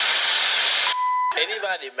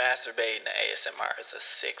Anybody masturbating to ASMR is a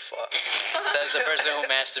sick fuck. Says the person who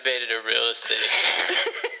masturbated to real estate.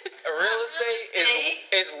 Real estate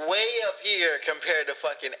is way up here compared to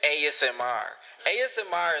fucking ASMR.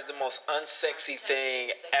 ASMR is the most unsexy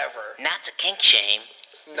thing ever. Not to kink shame.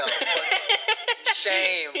 No.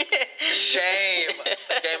 Shame. Shame.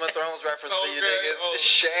 Game of Thrones reference for you niggas. Oh.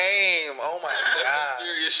 Shame. Oh my god.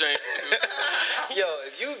 Serious shame. Yo,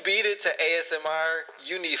 if you beat it to ASMR,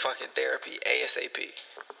 you need fucking therapy ASAP.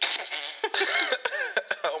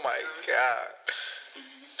 Oh my god.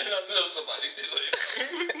 And I know somebody do it.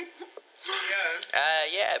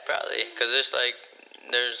 Yeah, probably.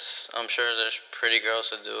 Because I'm sure there's pretty girls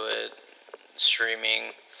who do it.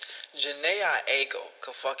 Streaming. Janae Aiko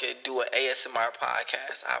could fucking do an ASMR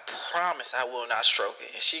podcast. I promise I will not stroke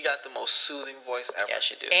it. And she got the most soothing voice ever. Yeah,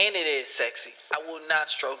 she do. And it is sexy. I will not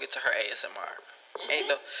stroke it to her ASMR. Ain't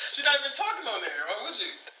no. She's not even talking on there. Why would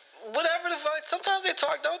you? Whatever the fuck. Sometimes they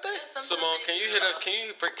talk, don't they? Simone, can you hit a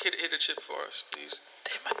chip for us, please?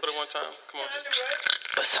 They might Put it one time. Come on, just.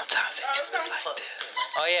 But sometimes they just be like this.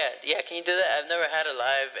 Oh, yeah. Yeah, can you do that? I've never had a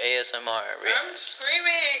live ASMR. I'm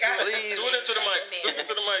screaming. Please. Do it into the mic. Do it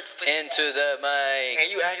into the mic. Into the mic. And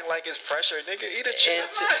you acting like it's pressure, nigga. Eat a chip.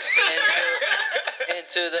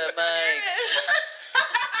 Into the mic.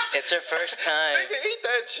 It's her first time. Nigga, eat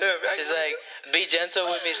that chip. She's like, be gentle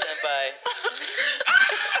with me, senpai. Yes,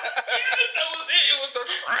 that was it. It was the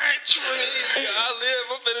crunch for me. I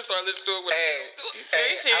live. I'm finna start listening to it. With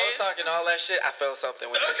Hey, I was talking all that shit. I felt something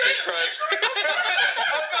with that shit crunch.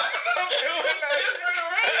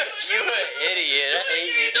 You an idiot. I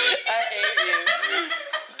hate you.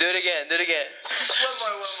 Do it again. One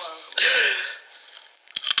more.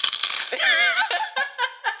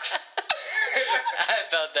 I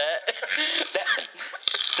felt that.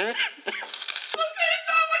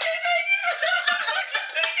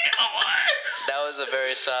 That was a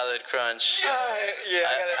very solid crunch. Yeah,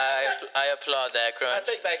 I applaud that I crunch.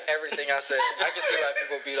 take back everything I said. I can see why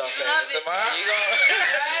people beat off that. You gonna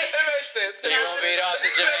It makes sense. beat off the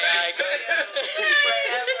Janae?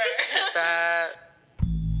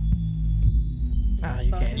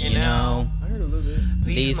 You can't. You know, I heard a little bit.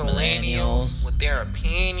 these millennials with their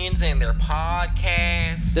opinions and their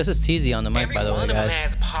podcasts. This is TZ on the mic, by the way, guys.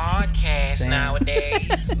 has podcasts Damn. nowadays.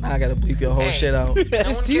 Now I gotta bleep your whole shit out. No one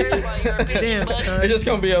cares about your opinion, but It's just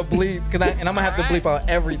gonna be a bleep, and I'm gonna have to bleep out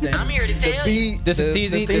everything. I'm here to The tell beat, This is the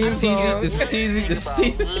TZ. theme This is TZ. song. This is TZ. This is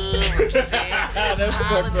TZ. That's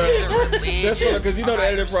fucked up. That's funny, because you know the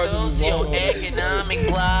editing process is long. Socioeconomic, I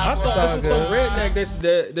blah, thought blah. this was some redneck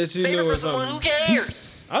that you Say it knew for or someone who something. cares.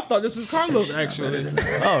 I thought this was Carlos, actually.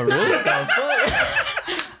 Oh, really?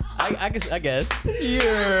 I guess.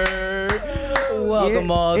 Yeah. Welcome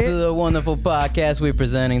all to the wonderful podcast we're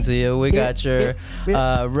presenting to you. We got your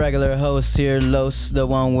regular host here, Los, the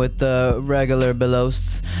one with the regular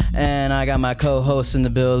belows, and I got my co-host in the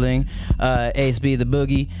building, Ace B the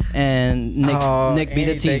Boogie, and Nick B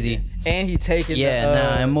the TZ. And he taking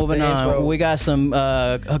And moving the on, intro. we got some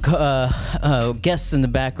guests in the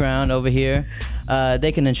background over here.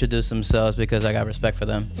 They can introduce themselves because I got respect for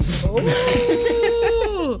them.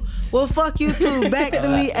 Ooh. Well, fuck you too. Back to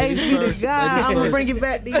me, Ace be the guy. I'm gonna bring it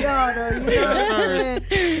back to y'all though. You know what I'm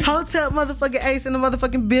saying? Hotel motherfucking Ace in the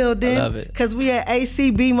motherfucking building. I love it. Cause we at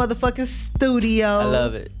ACB motherfucking studio. I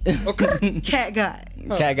love it. Cat guy.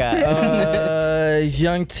 Cat guy.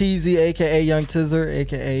 Young TZ, aka Young Tizzer,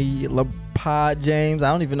 aka LaPod James.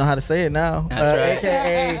 I don't even know how to say it now. That's right.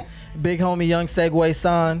 AKA Big Homie Young Segway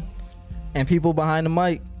Son, and people behind the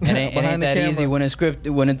mic. It ain't behind the that camera. easy when it's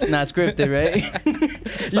not scripted, right?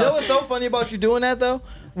 You know what's so funny about you doing that though?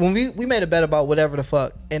 When we made a bet about whatever the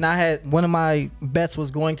fuck, and I had one of my bets was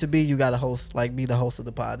going to be you got to host, like be the host of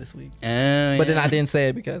the pod this week. But then I didn't say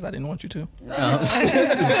it because I didn't want you to.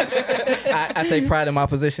 I take pride in my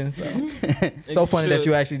position. So funny that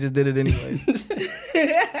you actually just did it anyways.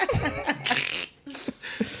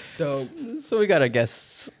 Dope. So we got our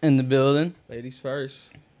guests in the building. Ladies first.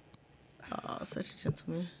 Oh, such a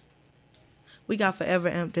gentleman. We got Forever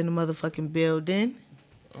Amped in the motherfucking building.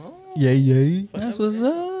 Yay. That's what's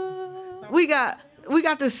up. We got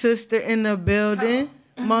the sister in the building.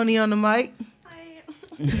 Moni on the mic.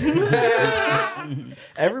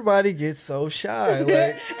 Everybody gets so shy.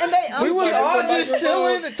 Like And they we was all just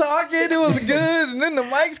chilling and talking. It was good, and then the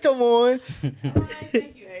mics come on.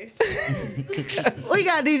 Thank you, Ace. We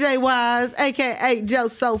got DJ Wise, aka Joe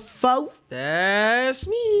Sofo. That's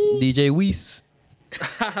me. DJ Weiss.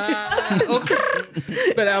 Okay.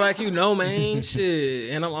 But I like you know, man.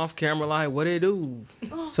 Shit. And I'm off camera like, what it do?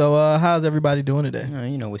 So how's everybody doing today?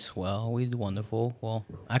 You know, we swell. We wonderful. Well,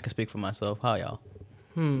 I can speak for myself. How y'all?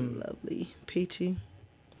 Lovely. Peachy.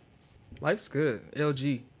 Life's good.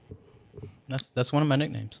 LG. That's one of my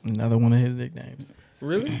nicknames. Another one of his nicknames.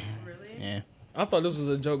 Really? Yeah. I thought this was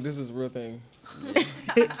a joke. This is a real thing.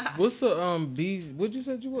 What's the bees? What'd you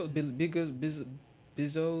say you was?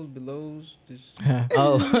 Bizzos, belows.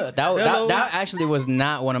 Oh, that actually was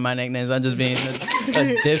not one of my nicknames. I'm just being a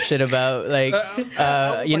dipshit about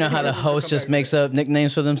you know how the host just makes up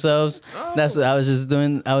nicknames for themselves. That's what I was just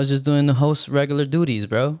doing. I was just doing the host regular duties,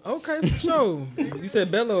 bro. Okay, for sure. You said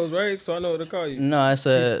Bellows, right? So I know what to call you. No, I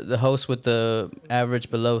said the host with the average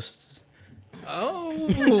belows. Oh,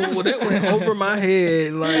 well, that went over my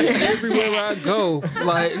head. Like everywhere I go,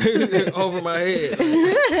 like over my head.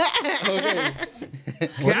 Okay.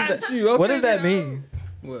 What does that mean?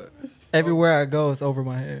 What? Everywhere I go, it's over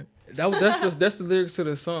my head. That's the lyrics to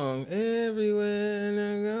the song. Everywhere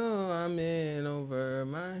I go, I'm in over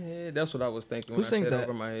my head. That's what I was thinking when Who I sings said that?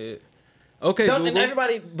 over my head. Okay, And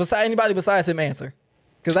anybody besides him answer.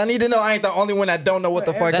 Because I need to know I ain't the only one that don't know what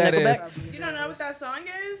the fuck that is. You don't know what that song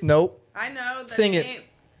is? Nope. I know. The Sing it. name.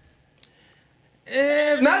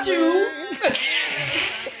 Not you.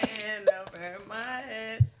 And over my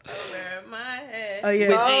head, over my head. Oh yeah.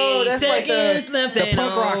 Oh, that's like the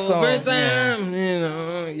punk rock song. Time, you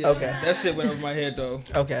know. Yeah. Okay. That shit went over my head though.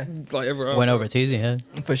 Okay, Like everywhere. Went over Teasy head.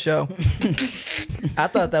 for sure. I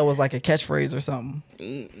thought that was like a catchphrase or something.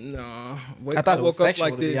 No. I thought it was woke up sexual,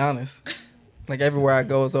 like to be this. honest. Like everywhere I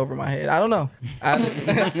go is over my head. I don't know. I don't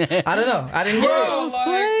know. I didn't hear it.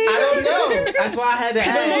 I don't know. That's why I had to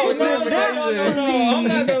ask. No, I'm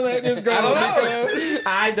not gonna let this go.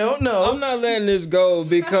 I don't know. I'm not letting this go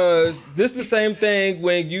because this is the same thing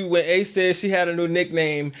when Ace said she had a new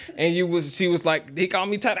nickname and she was like, he called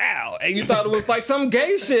me Tadal, and you thought it was like some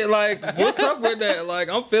gay shit. Like, what's up with that? Like,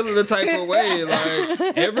 I'm feeling the type of way.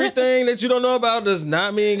 Like, everything that you don't know about does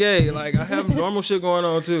not mean gay. Like, I have normal shit going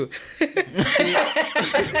on too.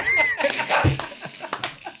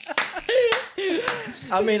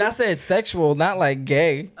 I mean, I said sexual, not like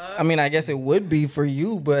gay. I mean, I guess it would be for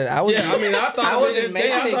you, but I was. Yeah, I mean, I thought I it wasn't was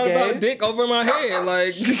gay. I making thought it about gay. dick over my head.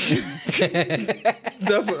 Like,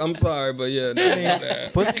 that's what I'm sorry, but yeah, no,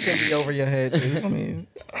 bad. Pussy can be over your head too. I mean,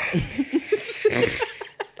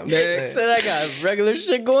 Next. Said I got regular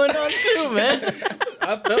shit going on too, man.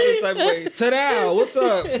 I felt the type of way. Ta-da! What's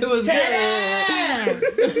up? It was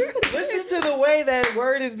listen to the way that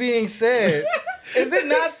word is being said. Is it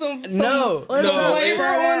not some No. What's No, up? flavor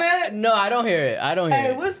on that? No, I don't hear it. I don't hear Hey,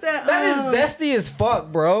 it. what's that? That is zesty as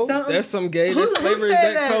fuck, bro. something- That's some gay. Who This flavor is said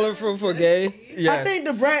that that? colorful for gay. Yes. I think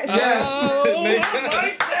the brand. Oh, I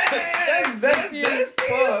like that. That's zesty as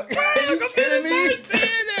fuck. Are you kidding me?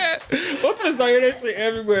 Saying that. I'm gonna start hearing that shit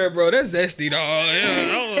everywhere, bro. That's zesty, dog. Yeah,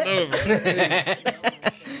 I don't know, bro.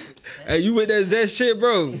 Hey, you with that zest shit,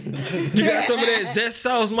 bro? You got some of that zest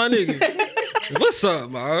sauce, my nigga. What's up,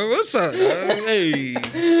 man? What's up, dog? Hey,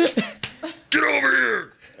 get over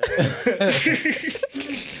here.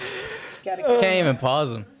 Can't even pause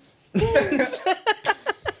them.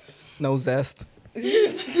 No zest.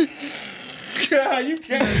 God, you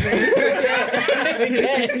can't.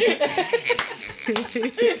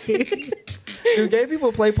 Do gay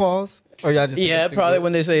people play pause? Or y'all just think Yeah, it's probably stupid?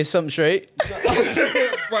 when they say something straight.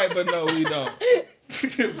 Right, but no, we don't. I'm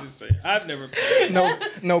just saying. I've never.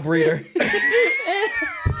 no breeder.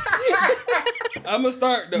 I'm gonna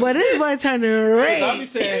start though. But this boy turning I'll be red.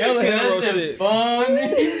 saying hella hetero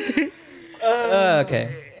shit. Okay.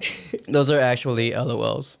 Those are actually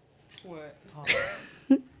LOLs. What?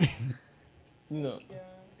 You know.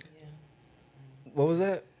 What was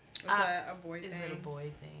that? Is that a boy Is thing? it a boy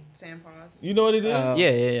thing? Sand pause. You know what it is?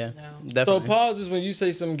 Yeah. No. So Definitely. pause is when you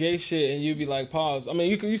say some gay shit and you be like pause. I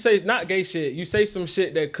mean, you say not gay shit. You say some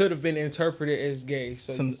shit that could have been interpreted as gay.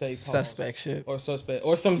 So Some you say pause. suspect shit. Or suspect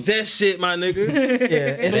or some zest shit, my nigga. Yeah,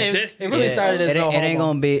 it really Yeah, started as it, no ain't- it ain't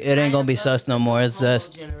homo. gonna be sus no more. It's Homo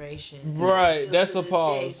just generation. Right, So that's to a this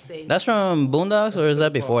pause. day, say- that's from Boondocks or is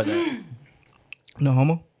that before that? No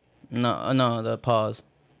homo? No, the pause.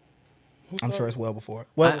 I'm sure it's well before.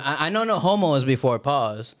 Well, I know no homo is before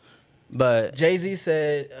pause, but Jay-Z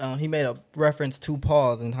said he made a reference to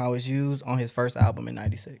pause and how it's used on his first album in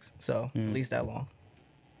 '96. So at least that long.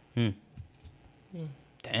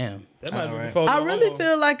 damn. That might All be right. before I no really homo.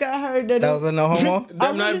 feel like I heard that. That was a no homo?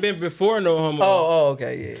 That might have been before no homo. Oh,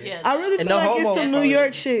 okay, yeah. Yeah, I really And feel no like it's homo. some New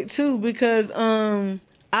York shit too because I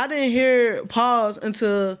didn't hear pause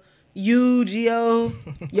until you, Gio,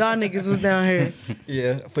 y'all niggas was down here.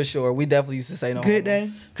 Yeah, for sure. We definitely used to say no Good homo.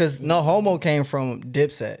 day. Because no homo came from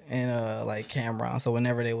Dipset and like Cameron. So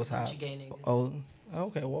whenever they was hot. you gay niggas. Oh,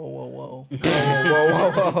 Okay, whoa.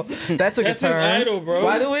 That took That's a his turn. idol, bro.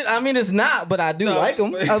 Why do it? I mean, it's not, but I do like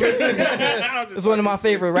him. It's one of my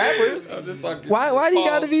favorite rappers. I'm just talking. Why do you Pause.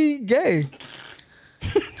 gotta be gay?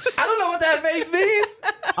 I don't know what that face means.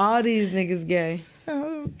 All these niggas gay.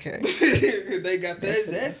 Okay. They got that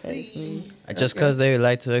zesty. Just because they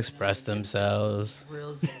like to express themselves.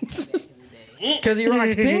 Real zesty back in the day. Cause you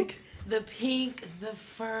rock pink. The pink, the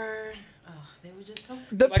fur. Oh, they were just so.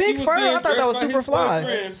 The Like he pink was fur. being I thought that was dressed by super his fly.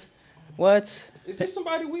 boyfriend. What? Is this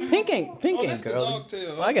somebody we? Pink ain't that's the girly. dog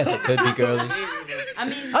tail. Well, I guess it could be girly. I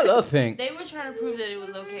mean, I love pink. they were trying to prove that it was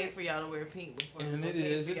okay for y'all to wear pink before. And it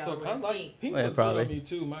it was is. okay It's for y'all to okay. I wear like pink. pink. Yeah, Look probably. good on me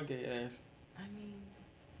too, my gay ass. I mean,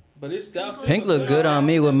 But it's still Pink look good on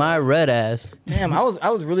me with my red ass. Damn, I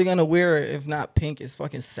was really gonna wear, if not pink, it's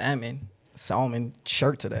fucking salmon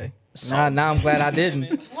shirt today. Now I'm glad I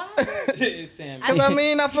didn't. why? It's Sam. Cause I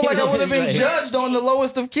mean, I feel like I would have been judged on the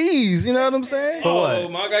lowest of keys. You know what I'm saying? For what? Oh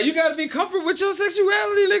my god, you gotta be comfortable with your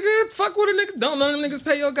sexuality, nigga. Fuck with a nigga. Don't none of them niggas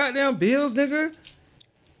pay your goddamn bills, nigga.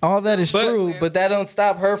 All that is But- true, but that don't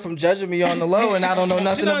stop her from judging me on the low, and I don't know She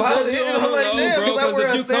nothing not about judging it. you on I'm the like, low, damn, bro, because I wear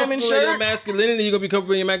if a you salmon comfortable in your shirt. masculinity, you gonna be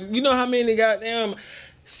comfortable in your You know how many goddamn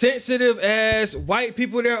sensitive ass white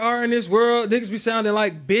people there are in this world? Niggas be sounding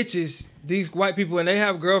like bitches. These white people, and they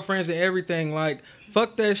have girlfriends and everything. Like,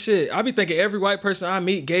 fuck that shit. I be thinking every white person I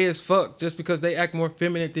meet gay as fuck just because they act more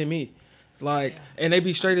feminine than me. Like, and they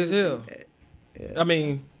be straight as hell. I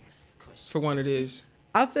mean, for one it is.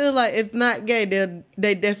 I feel like if not gay,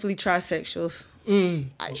 they definitely trisexuals.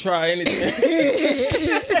 Try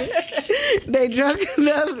anything. They drunk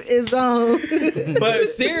enough is on. But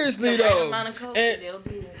seriously The right though, amount of culture, and- they'll be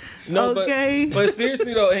there. no, Okay. but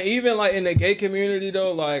seriously though, and even like in the gay community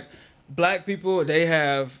though, like black people, they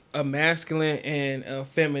have a masculine and a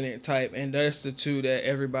feminine type, and that's the two that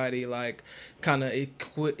everybody like kind of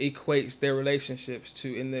equates their relationships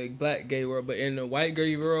to in the black gay world. But in the white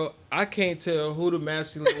gay world, I can't tell who the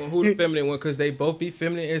masculine one, who the feminine one, because they both be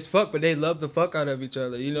feminine as fuck, but they love the fuck out of each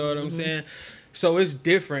other. You know what I'm saying? So it's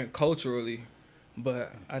different culturally.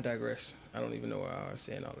 But I digress. I don't even know why I was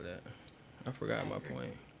saying all of that. I forgot my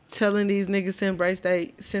point. Telling these niggas to embrace their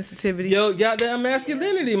sensitivity. Yo, goddamn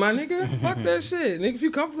masculinity, my nigga. Fuck that shit. Nigga, if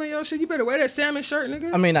you comfortable in your shit, you better wear that salmon shirt,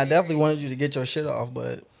 nigga. I mean, I definitely wanted you to get your shit off,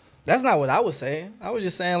 but that's not what I was saying. I was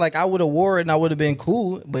just saying, like, I would have wore it and I would have been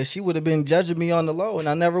cool, but she would have been judging me on the low, and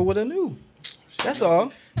I never would have knew. That's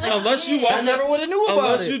all. So unless you walk I never would have knew about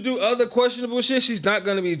unless it. you do other questionable shit, she's not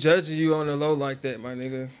gonna be judging you on the low like that, my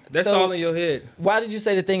nigga. That's So- all in your head. Why did you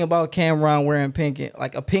say the thing about Cameron wearing pink,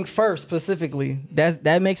 like a pink fur specifically?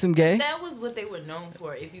 That makes him gay. That was what they were known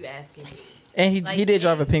for, if you asking me. And he like, did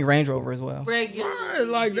drive a pink Range Rover as well. Regular. Right,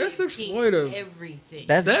 like, that's exploitive. Everything.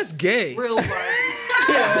 That's gay. real Barbie.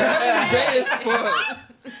 That's gay as fuck.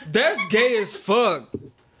 That's gay as fuck.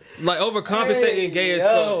 Like overcompensating gay as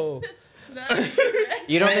fuck. Yo.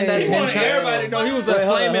 You don't think that's He him wanted trying? everybody to know he was a Wait,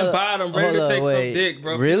 hold on, flaming hold on. bottom, ready Hold to on, take wait. some dick,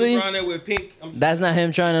 bro. Really? He was around there with pink. That's not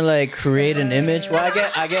him trying to like create an image. Well,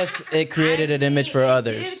 I guess it created an image for He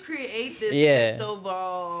others. did create this Yeah.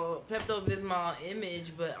 Pepto-Bismol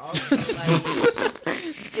image, but also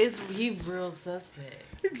like he real suspect.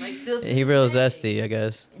 Like still He real zesty, I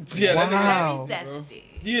guess. Yeah, that nigga. Wow. very zesty.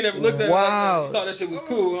 You ain't never looked at it Wow. like that. You thought that shit was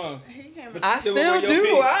cool, huh? I still still wear your do,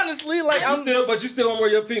 pink. honestly. Like But you still don't wear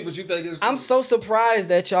your pink, but you think it's cool. I'm so surprised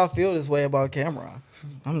that y'all feel this way about Cameron.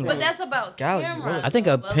 I'm But like, that's about Golly, Cameron. really? I think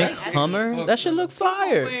a But, pink like, I Hummer, think- that should look people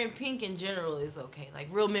fire. Wearing pink in general is okay. Like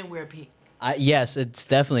real men wear pink. Yes, it's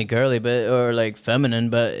definitely girly, but or like feminine,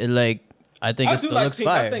 but it like I think I it do still like looks pink.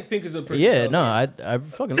 fire. I think pink is a pretty Yeah, color. no, I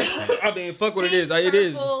fucking love pink. I mean, fuck what it Pink, is. It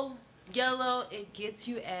is. purple, yellow, it gets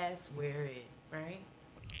you ass wear it, right?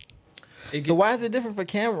 so why is it different for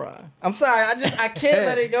Cameron? I'm sorry, I can't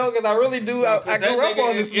let it go because I really do. I grew up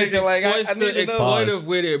on this nigga. Like I need to know. Exploitive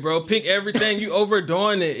with it, bro. Pink everything. You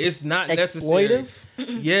overdoing it. It's not necessary. Exploitive?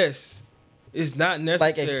 Yes, it's not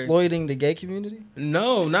Like necessary. exploiting the gay community?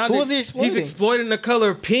 No, not Who was he exploiting? He's exploiting the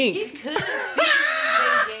color He pink. could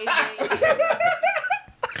have been gay.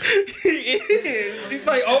 He is. He's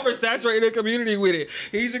like oversaturating the community with it.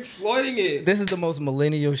 He's exploiting it. This is the most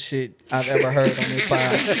millennial shit I've ever heard on this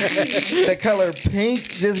pod. The color pink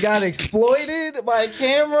just got exploited by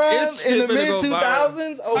Cameron It's shit in the finna mid go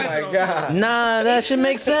 2000s. Oh Type it my on god. Nah, that should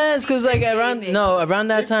make sense because like around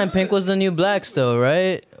that time, pink was the new black still,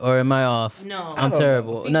 right? Or am I off? No. I'm don't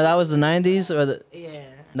terrible. No, that was the 90s or Yeah.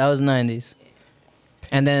 that was the 90s.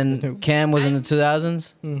 And then Cam was in the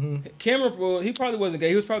 2000s. Cameron, well, he probably wasn't gay.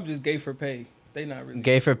 He was probably just gay for pay. They not really.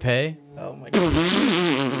 Gay for pay. Oh my god.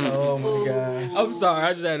 Oh my god. I'm sorry.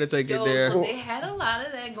 I just had to take it Yo, there. so they had a lot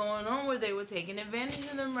of that going on where they were taking advantage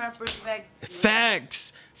of them rappers back.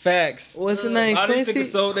 Facts. What's his name? I just think Quincy? they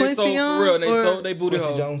sold Quincy for real. They or sold they booty Quincy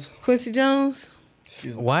hole. Jones. Quincy Jones?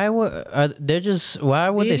 Excuse me. Why would why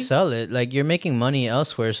would they Diddy? sell it? Like you're making money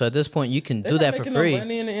elsewhere, so at this point you can They're do not that for making free. No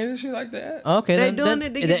money in the industry like that. Okay, They then, doing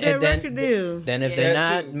then, it to get their record deal. Then if Yeah. they're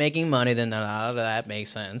That not too. making money, then a lot of that makes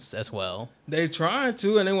sense as well. They trying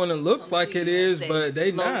to and they want to look like it is, but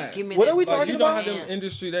they not. What are we Like, talking you know about? how them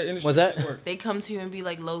industry Was that- work. They come to you and be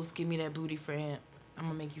like, Los, give me that booty for him. I'm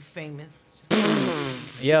gonna make you famous.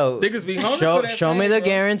 Yo, Niggas be hungry show for that show me fame, the bro.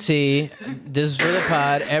 guarantee. This is for the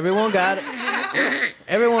pod. Everyone got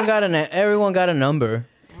a number.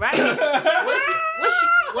 Right?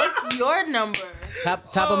 What's your number?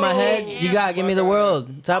 Top of my head, you gotta give me the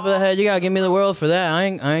world. Top of the head, you gotta give me the world for that. I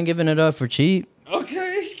ain't giving it up for cheap.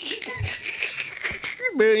 Okay.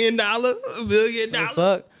 $1 million. $1 million.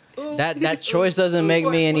 Fuck. That choice doesn't make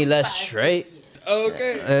me any less straight.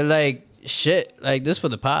 Okay. Like shit. Like this for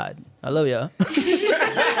the pod. I love y'all.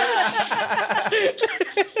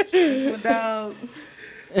 Dog.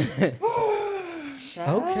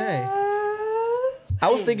 Okay. I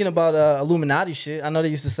was thinking about Illuminati shit. I know they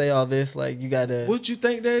used to say all this, like you gotta What you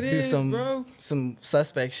think that do is, bro? some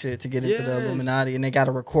suspect shit to get into the Yes. Illuminati, and they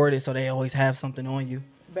gotta record it so they always have something on you,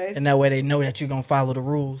 and Basically. that way they know that you're gonna follow the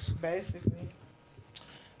rules. Basically.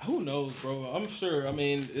 Who knows, bro? I'm sure. I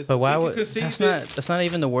mean, But why you would could see that's not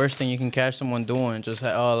even the worst thing you can catch someone doing. Just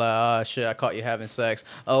shit, I caught you having sex.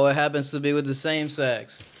 Oh, it happens to be with the same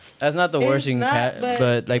sex. That's not the It's worst you can not, catch. but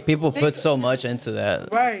But like people think- put so much into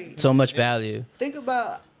that, Right. so much value. Think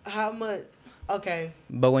about how much. Okay.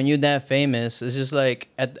 But when you're that famous, it's just like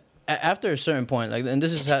after a certain point, like, and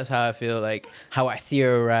this is how I feel, like how I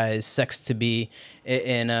theorize sex to be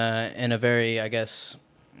in a very, I guess,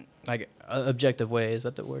 like objective way. Is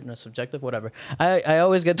that the word? No, subjective, whatever. I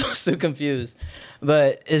always get those two confused,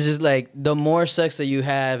 but it's just like the more sex that you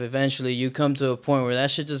have, eventually you come to a point where that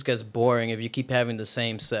shit just gets boring if you keep having the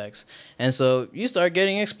same sex, and so you start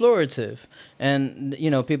getting explorative, and you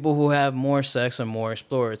know people who have more sex are more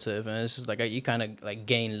explorative, and it's just like you kind of like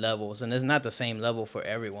gain levels, and it's not the same level for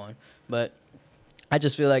everyone, but I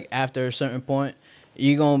just feel like after a certain point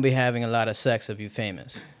you're gonna be having a lot of sex if you're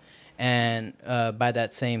famous. And by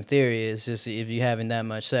that same theory, it's just if you're having that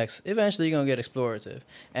much sex, eventually you're going to get explorative.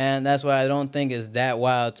 And that's why I don't think it's that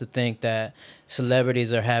wild to think that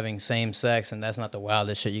celebrities are having same sex, and that's not the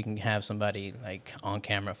wildest shit you can have somebody like on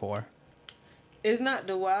camera for. It's not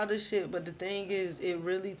the wildest shit, but the thing is, it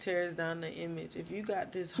really tears down the image. If you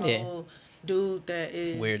got this whole dude that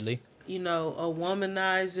is Weirdly. you know, a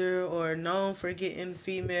womanizer or known for getting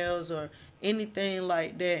females or anything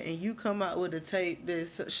like that, and you come out with a tape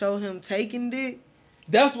that show him taking dick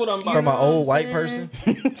That's what I'm about. From know an what old I'm white saying?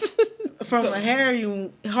 person. from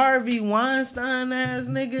a Harvey Weinstein ass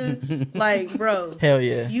nigga, like bro, Hell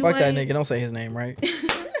yeah. You Fuck that ain't- nigga. Don't say his name right.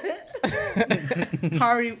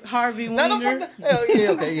 Harvey No, no, Wiener. fuck that. Hell yeah.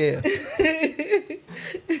 Okay,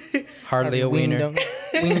 yeah. Hardly a wiener.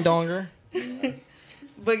 Wiener donger.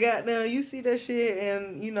 But goddamn, you see that shit,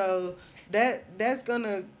 and you know that's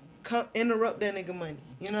gonna interrupt that nigga money.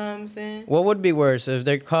 You know what I'm saying? What would be worse, if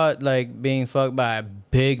they're caught like being fucked by a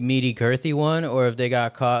big, meaty, girthy one, or if they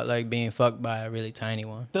got caught like being fucked by a really tiny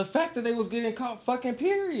one? The fact that they was getting caught, fucking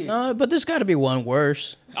period. No, but there's got to be one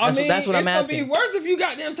worse. That's what I'm asking. It's gonna be worse if you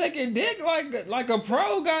got them taking dick like a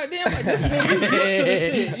pro, goddamn. Like this nigga used to the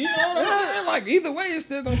shit. You know what I'm saying? Like either way, it's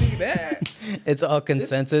still gonna be bad. It's all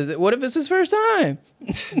consensus. What if it's his first time?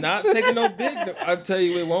 Not taking no dick. I tell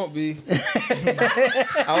you, it won't be.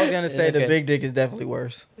 I was gonna say the Okay. big dick is definitely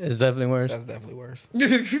worse. It's definitely worse. That's definitely worse.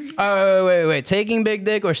 Wait. Taking big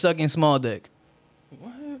dick or sucking small dick?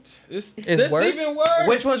 What? It's It's worse? even worse.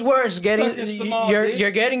 Which one's worse? Sucking small dick.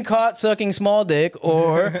 You're getting caught sucking small dick,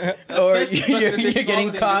 or Especially sucking you're a dick getting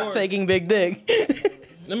smaller than caught yours. taking big dick.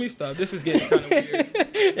 Let me stop. This is getting kind of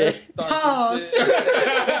weird. Let's start Pause. this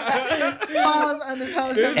shit. Pause on this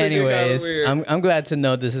whole This- Anyways, weird. I'm glad to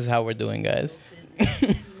know this is how we're doing, guys.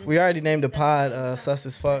 We already named the pod sus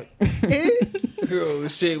as fuck. Oh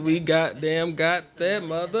shit, we goddamn got that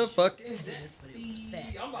motherfucking.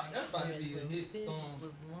 That's about to be a hit song.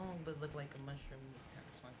 was long but looked like a mushroom. It was kind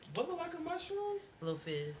of funky. What look like a mushroom? Little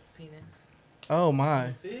fizz, penis. Oh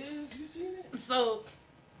my. Fizz, you seen it? So,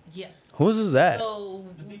 yeah. Whose is that? So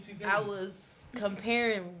I was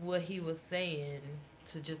comparing what he was saying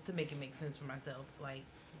to make it make sense for myself. Like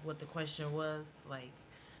what the question was, like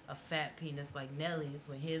a fat penis like Nelly's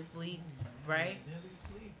when his leaked, right?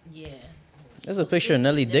 Yeah. There's a picture of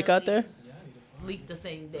Nelly dick out there. Leaked the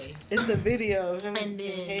same day. It's a video of him And then-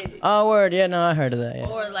 getting head. Oh, word. Yeah, no, I heard of that. Yeah.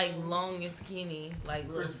 Or like long and skinny, like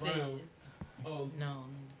little Chris Brown. fizz. Oh, No,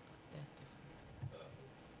 that's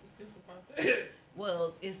what's different about that?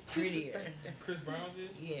 well, it's prettier. Chris Brown's is?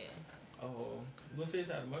 Yeah, Oh, Lil Fizz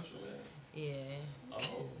had a mushroom in it? yeah,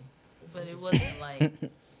 Oh. but it wasn't like.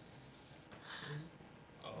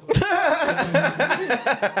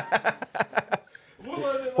 What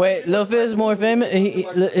was it like? Wait, Lil Fizz more famous?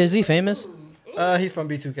 Is he famous? He's from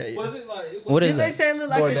B2K. Was it like? What is Did they that? say it looked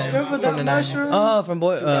like Boy a band. stripper From duck the 90s. mushroom? Oh, from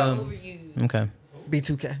Boy. Overused. Okay,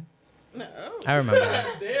 B2K. I remember that.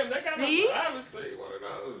 Damn, that kind See? of. I haven't seen one of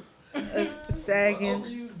those. What Sagging,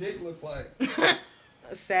 overused dick look like?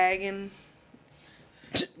 sagging.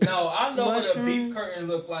 No, I know what a Mushroom. beef curtain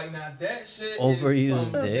look like. Now that shit Overused is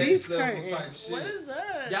some dick. next Beef level curtain. type shit. What is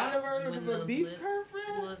that? Y'all never heard When of a the beef lips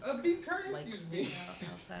curtain? look A beef curtain? Like Excuse me. stick out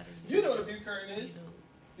outside of You know what a beef curtain you is? know,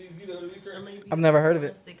 Tease, you know what a beef the curtain? labia I've never heard of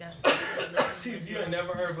it. stick out outside of the Tease, you ain't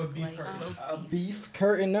never heard of a beef like curtain. roast beef. Beef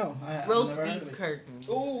curtain? No. Roast beef curtain.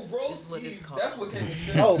 Ooh, roast Is what it's beef. called. That's what came to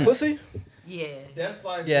show. Oh, pussy? Yeah, That's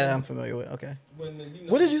like Yeah, I'm familiar with. Okay. when the, you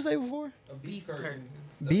know, What did you say before? a beef curtain. curtain.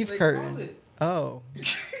 That's Beef what they call curtain. it. Oh.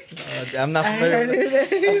 I'm not I ain't familiar heard with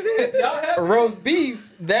of that. Y'all have roast beef.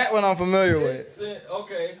 That one I'm familiar with.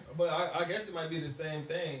 Okay, but I guess it might be the same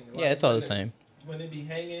thing. Like, Yeah, it's all the when it- same. When it be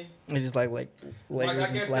hanging. It's just like Like, layers I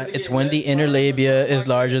and guess flat. it's It's when the inner labia is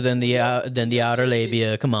larger than the outer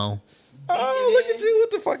labia. Come on. Oh, look at you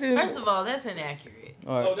with the fucking. First of all, that's inaccurate.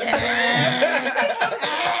 Oh, that's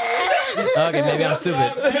Okay, maybe I'm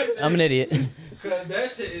stupid. I'm an idiot. Cause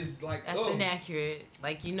that shit is like, That's oh, inaccurate.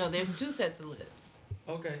 Like there's two sets of lips.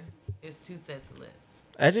 okay, There's two sets of lips.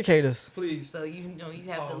 Educate us. please. So you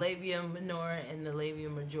have the Pause. labia minora and the labia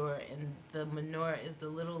majora, and the minora is the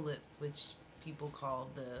little lips, which people call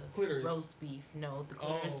the Clitoris. roast beef. No, the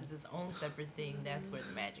clitoris Oh. is its own separate thing. That's where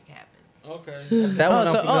the magic happens. Okay. That one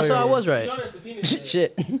I'm So familiar I with. was You right. know that's the penis.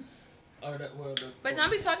 Shit. Or that, well, But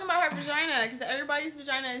don't be talking about her vagina, because everybody's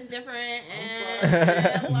vagina is different, I'm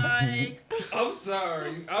and like I'm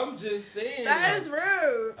sorry. I'm just saying. that is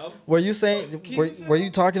rude. Were you saying? Were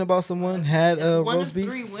you talking about someone had As one roast of beef?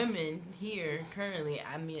 3 women here currently.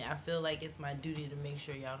 I mean, I feel like it's my duty to make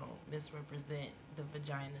sure y'all don't misrepresent the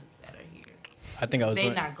vaginas that are here. I think I was. They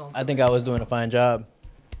Doing, not gonna I think I was doing a fine job.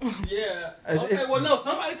 Yeah. It's- Okay. it's- Well, no.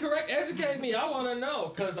 Somebody educate me. I want to know,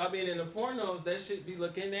 cause I mean, in the pornos, that shit be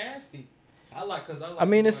looking nasty. I like. I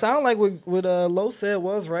mean, it sounded like what Lo said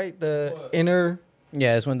was right. The What? inner.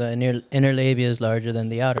 Yeah, it's when the inner labia is larger than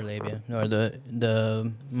the outer labia, or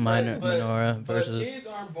the minora But versus. kids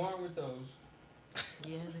aren't born with those.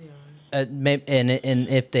 Yeah, they are. And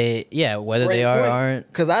if they whether they Great are or point. aren't.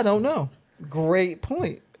 Because I don't know. Great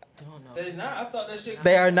point. Don't know. They not. I thought that shit.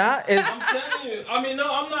 They are not. I'm telling you. I mean, no,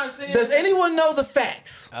 I'm not saying. Does anyone know the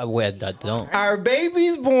facts? I don't. Are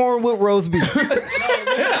babies born with roast beef? No, that's what I'm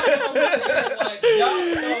saying. Like, y'all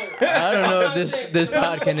know. I don't know if I'm this saying- this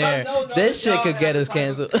pod can air. No, This shit y'all could get have us the type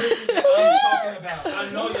of canceled. pussy that I'm talking about. I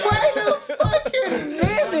know y'all. Wait a fucking I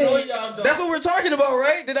know minute. y'all don't. That's what we're talking about,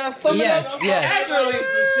 right? Did I sum Yes, it up yes. accurately?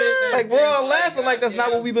 Like we're all laughing like that's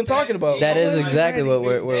not what we've been talking about. That is Like, exactly what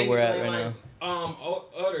we're dangling at right like, now.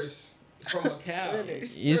 Udders from a cow.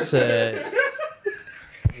 You said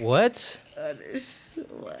what? Others. Wow.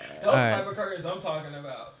 Those Alright. type of curtains I'm talking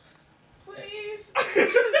about. Please.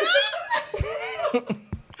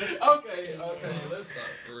 Okay, let's stop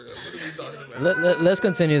for real. What are we talking about? Let's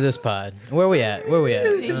continue this pod. Where we at?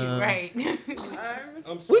 Right.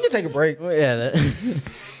 I'm We sorry. can take a break.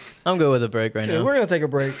 I'm good with a break right Yeah, now. we're gonna take a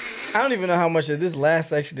break. I don't even know how much of this last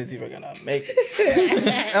section is even gonna make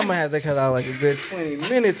it. I'm gonna have to cut out like a good 20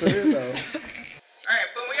 minutes of this though. Alright,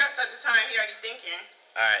 but we gotta start the time. He already thinking.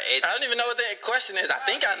 All right, I don't even know what the question is. I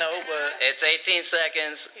think I know, but it's 18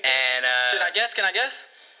 seconds, and should I guess? Can I guess?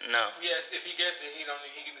 no. Yes, if he guesses, he can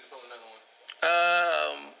pull another one.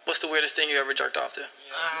 What's the weirdest thing you ever jerked off to?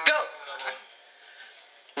 Go.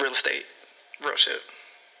 Real estate. Real shit.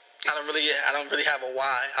 I don't really have a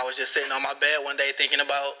why. I was just sitting on my bed one day thinking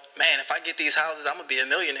about, man, if I get these houses, I'm gonna be a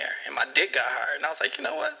millionaire. And my dick got hard. And I was like, you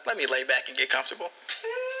know what? Let me lay back and get comfortable.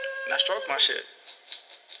 And I stroked my shit.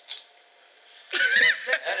 I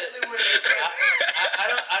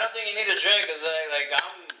don't think you need a drink, cause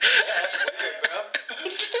I'm that's weird, bro.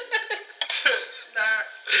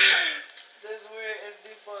 This weird as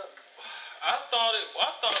the fuck. I thought it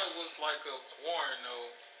was like a porn though.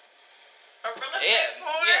 A real estate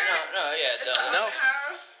porn? It's an No. open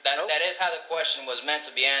house. Nope. That is how the question was meant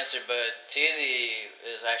to be answered, but Tizzy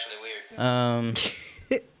is actually weird.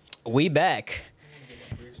 We back,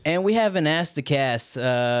 and we haven't asked the cast.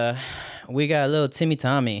 We got a little Timmy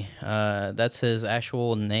Tommy. That's his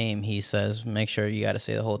actual name. He says, make sure you got to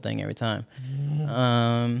say the whole thing every time.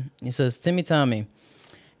 He says, Timmy Tommy,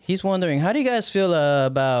 He's wondering, how do you guys feel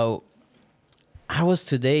about? I was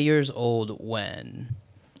today years old when.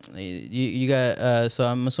 You got so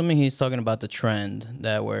I'm assuming he's talking about the trend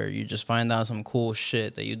that where you just find out some cool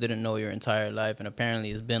shit that you didn't know your entire life, and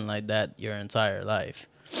apparently it's been like that your entire life.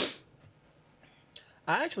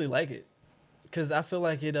 I actually like it because I feel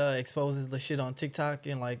like it exposes the shit on TikTok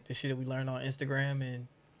and like the shit that we learned on Instagram and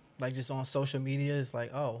like just on social media. It's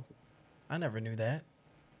like, oh, I never knew that.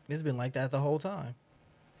 It's been like that the whole time.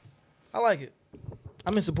 I like it.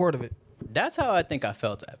 I'm in support of it. That's how I think I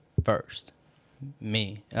felt at first.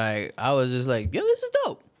 Me, I was just like, yo, this is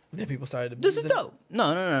dope. Then people started to. This is dope.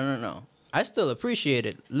 No. I still appreciate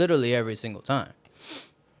it literally every single time.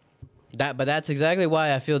 But that's exactly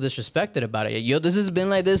why I feel disrespected about it. Yo, this has been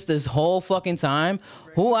like this whole fucking time.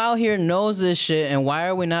 Who out here knows this shit, and why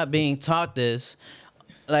are we not being taught this?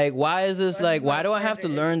 Like, why is this like? Why do I have to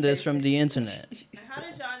learn this from the internet? How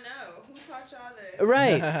did y'all know? Who taught y'all this?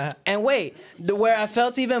 Right. And wait, where I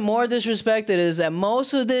felt even more disrespected is that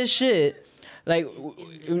most of this shit.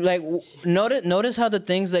 Notice how the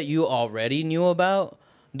things that you already knew about,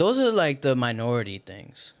 those are like the minority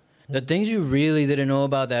things. The things you really didn't know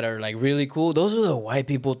about that are like really cool, those are the white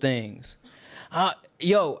people things. I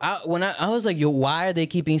was like, yo, why are they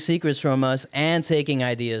keeping secrets from us and taking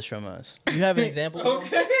ideas from us? You have an example?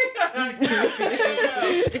 Okay.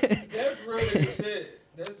 That's really shit.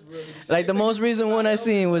 Like the most recent one I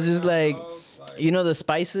seen was just like, you know, the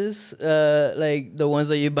spices, like the ones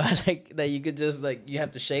that you buy, like that you could just like, you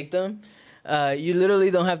have to shake them. You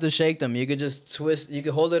literally don't have to shake them. You could just twist. You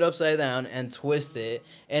could hold it upside down and twist it,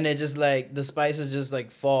 and it just like the spices just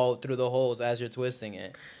like fall through the holes as you're twisting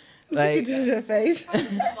it. Like your face.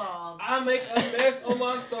 I make a mess on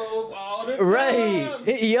my stove all the time.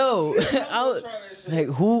 Right, yo, like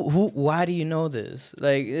who? Why do you know this?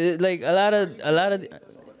 Like a lot of.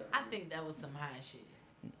 I think that was some high shit.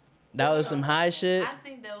 That was some high shit. I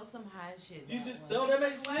think that was some high shit. You just don't. That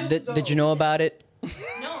makes sense. Did you know about it?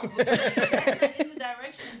 No, but that's in the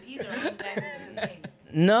directions either.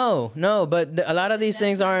 No, but a lot of these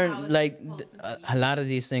things aren't like a lot of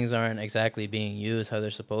these things aren't exactly being used how they're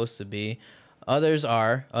supposed to be. Others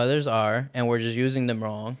are, and we're just using them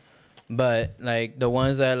wrong. But like the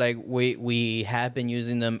ones that like we have been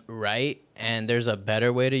using them right, and there's a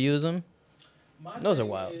better way to use them. Those are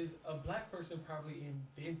wild. Is a black person probably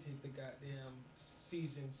invented the goddamn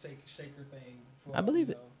seasoned shaker thing. I believe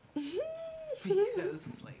it. Because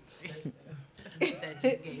slavery. That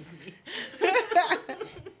just gave me.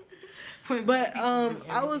 But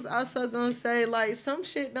I was also gonna say like some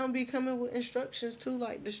shit don't be coming with instructions too,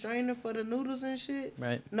 like the strainer for the noodles and shit.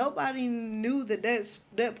 Right. Nobody knew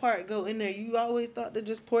that part go in there. You always thought to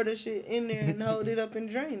just pour the shit in there and hold it up and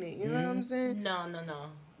drain it. You know what I'm saying? No.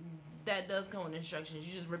 That does come with instructions.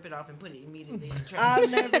 You just rip it off and put it immediately in the trash. I've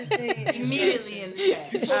never seen immediately in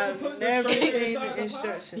the trash. I've never seen the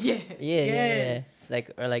instructions. Yeah. Yeah.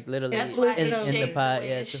 Like literally That's why in it's the shaped pot, the way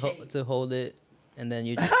yeah, it's to hold it, and then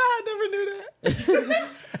you. Just... I never knew that.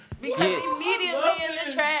 Because immediately in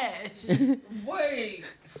the trash. Wait.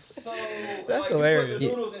 So that's like hilarious. You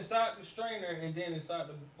put the noodles inside the strainer and then inside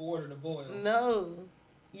the border to boil. No.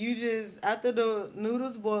 You just, after the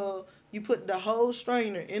noodles boil, you put the whole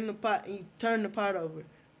strainer in the pot and you turn the pot over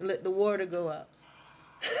and let the water go out.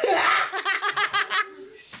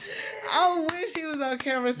 I wish he was on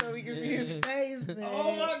camera so we could see his face, man.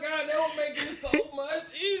 Oh my God, that would make it so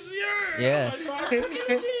much easier. Yeah.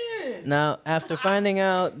 Now, after finding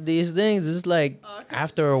out these things, it's like,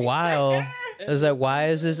 after a while, it's like, why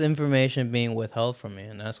is this information being withheld from me?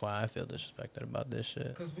 And that's why I feel disrespected about this shit.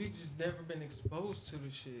 Because we just never been exposed to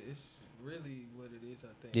the shit. It's really what it is,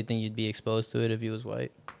 I think. Do you think you'd be exposed to it if you was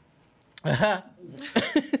white?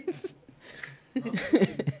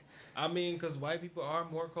 I mean, because white people are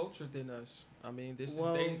more cultured than us. I mean, this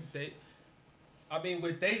Whoa. is they. I mean,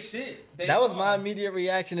 with they shit. They That was are. my immediate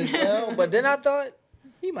reaction as well. But then I thought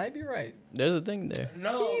he might be right. There's a thing there.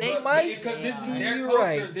 No, They but might because this is be their culture.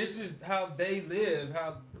 right. This is how they live.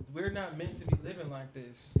 How we're not meant to be living like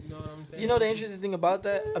this. You know what I'm saying? You know the interesting thing about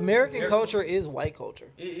that? American culture is white culture.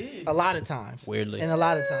 It is. A lot of times. Weirdly. And a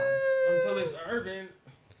lot of times. Until it's urban.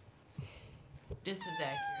 This is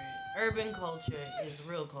accurate. Urban culture is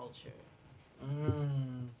real culture.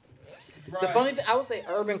 Right. The funny thing, I would say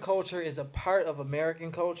urban culture is a part of American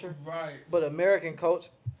culture. Right. But American culture,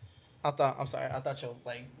 I thought your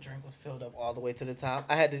like drink was filled up all the way to the top.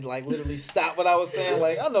 I had to like literally stop what I was saying.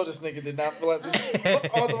 Like, I know this nigga did not fill up this.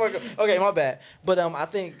 All the way. Okay, my bad. But I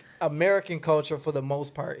think American culture for the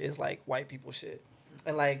most part is like white people shit.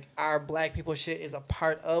 And like our black people shit is a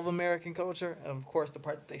part of American culture. And of course the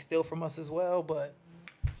part that they steal from us as well. But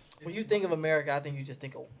When you think of America, I think you just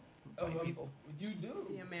think of white people. You do.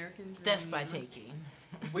 The American dream. Death by taking.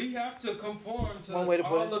 We have to conform to One way to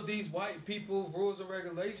put all it. of these white people rules and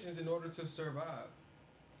regulations in order to survive.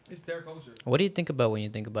 It's their culture. What do you think about when you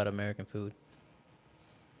think about American food?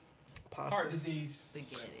 Pasta. Heart disease.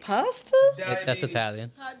 Spaghetti. Pasta? That's diabetes.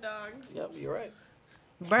 Italian. Hot dogs. Yep, you're right.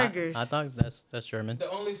 Burgers. I thought that's German.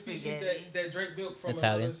 The only species Spaghetti. that drink milk from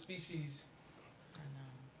Italian. another species.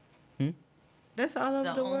 That's all over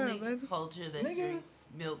The the only world, baby. culture that Nigga. drinks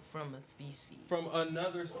milk from a species. From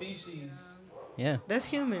another species. Yeah. That's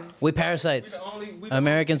humans. We We parasites. the only, we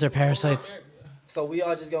Americans the are only people who parasites. America. So we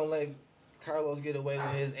all just gonna let Carlos get away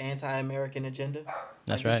with his anti-American agenda?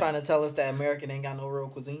 That's Like, right. You trying to tell us that American ain't got no real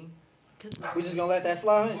cuisine? 'Cause We just gonna let that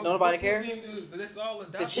slide? What- Nobody what care? cuisine do- That's all The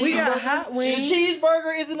adopted. We got cheeseburger? hot The wings.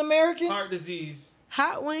 cheeseburger is an American? Heart disease.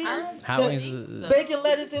 Hot wings. Hot The- wings. so. Bacon,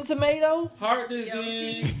 lettuce, and tomato? Heart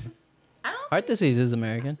disease. I don't Heart disease is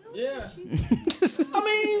American. Yeah. I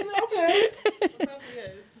mean, okay. Probably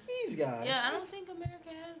is. These guys. Yeah, I don't think America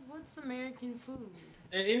has what's American food.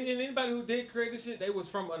 And anybody who did create this shit, they was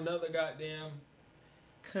from another goddamn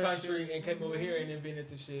country and came over here and invented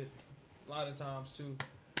the shit. A lot of times too.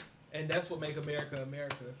 And that's what make America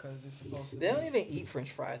America, because it's supposed to. They don't even eat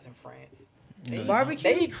French fries in France. Barbecue.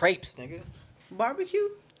 They eat crepes, nigga. Barbecue.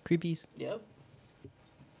 Creepies. Yep.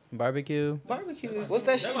 Barbecue. Barbecue is. What's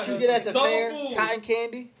that That shit might you be get at the soul fair? food. Cotton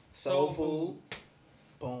candy? Soul Soul food.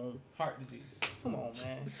 Boom. Heart disease. Come on,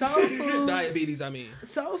 man. Soul food. Diabetes, I mean.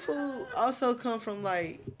 Soul food also come from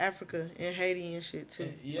like Africa and Haiti and shit too.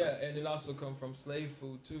 And, yeah, and it also come from slave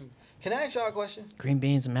food too. Can I ask y'all a question? Green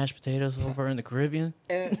beans and mashed potatoes over in the Caribbean.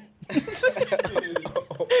 And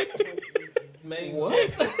Mango. what?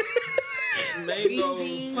 Mangoes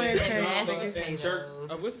beans and, and mashed and jerk.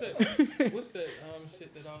 potatoes. What's that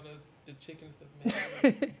shit that all the chicken stuff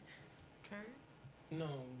made? Kurt? No,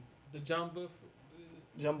 the jamba.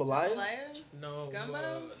 Jambalaya? Lion? No, Gumbo?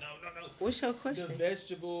 no. What's your The question?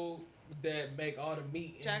 vegetable that make all the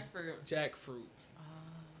meat. in- Jackfruit. Jackfruit.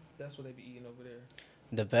 That's what they be eating over there.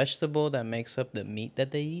 The vegetable that makes up the meat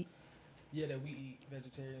that they eat. Yeah, that we eat,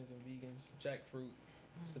 vegetarians and vegans. Jackfruit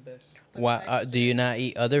is the best. Why do you not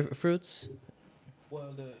eat other fruits?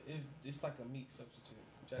 Well, it's like a meat substitute.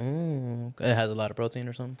 Jackfruit. It has a lot of protein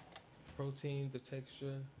or something. Protein, the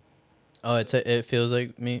texture. Oh, it feels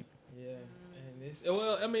like meat. Yeah, and it's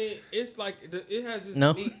I mean, it's like it has this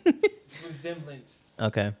No. meat resemblance,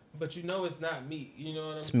 Okay. but you know it's not meat. You know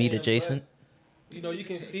what I'm It's saying? meat adjacent. But, you know, you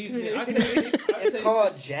can season it. I taste It's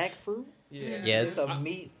called jackfruit. Yeah. Yeah, It's a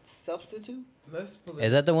meat substitute. Let's pull it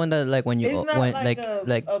Is that the one that like when you It's not when like a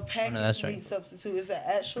like packaged that's meat right. substitute. It's an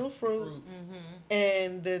actual fruit, fruit.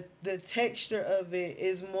 and the texture of it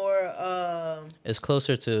is more It's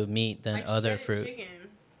closer to meat than Like other shredded fruit. chicken.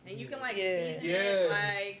 And you can like Yeah. season Yeah. it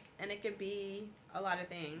like, and it could be a lot of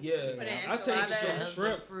things. Yeah. Put in I tasted enchiladas. some As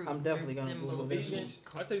shrimp. a fruit, I'm definitely gonna resembles Google this Vegan. meat.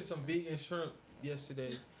 I tasted some vegan shrimp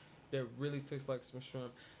yesterday that really tastes like some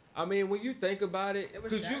shrimp. I mean, when you think about it, It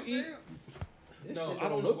was could you eat? jackfruit? This No, shit I don't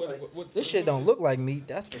don't know look like- what This shit don't look like meat,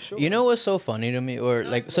 that's for sure. You know what's so funny to me, or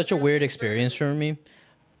like such a weird experience for me?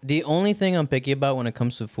 The only thing I'm picky about when it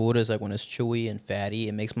comes to food is like when it's chewy and fatty.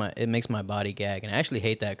 It makes my body gag, and I actually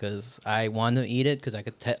hate that because I want to eat it because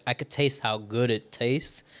I could taste how good it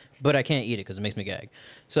tastes, but I can't eat it because it makes me gag.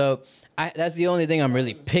 So that's the only thing I'm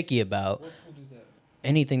really picky about. What food is that?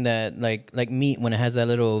 Anything that like meat when it has that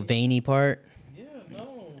little veiny part, Yeah,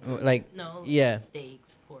 no. like No, yeah.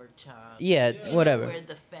 steaks, pork chops. yeah, whatever. Where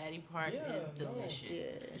the fatty part Yeah, is no.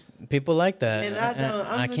 delicious. People like that, and I don't.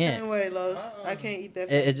 I'm I the can't. same way, Los. I can't eat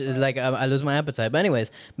that. It's like I lose my appetite. But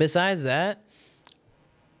anyways, besides that,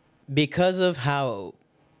 because of how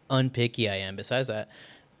unpicky I am, besides that,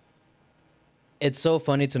 it's so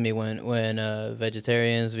funny to me when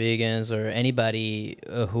vegetarians, vegans, or anybody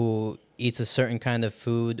who eats a certain kind of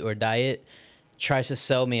food or diet tries to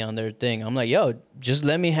sell me on their thing. I'm like, yo, just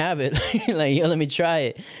let me have it. Like, yo, let me try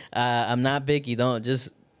it. I'm not picky.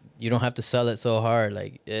 You don't have to sell it so hard.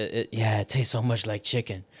 Like, it tastes so much like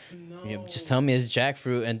chicken. No. You just tell me it's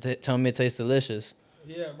jackfruit and tell me it tastes delicious.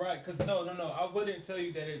 Yeah, right. Cause no. I wouldn't tell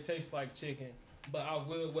you that it tastes like chicken, but I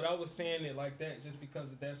would. What I was saying it like that just because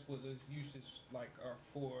that's what its uses like are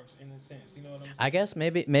for in a sense. You know what I'm saying? I guess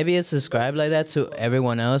maybe it's described like that to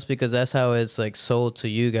everyone else because that's how it's like sold to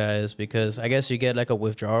you guys. Because I guess you get like a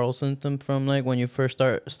withdrawal symptom from like when you first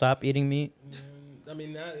stop eating meat. I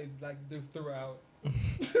mean, not like throughout.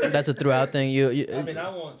 That's a throughout thing. I mean, I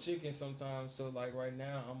want chicken sometimes. So like right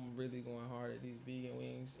now, I'm really going hard at these vegan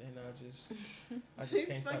wings, and I just These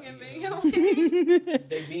can't stop fucking eating vegan them. wings.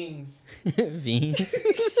 They beans. Vings.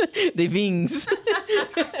 The Vings.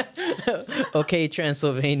 Okay,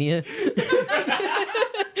 Transylvania.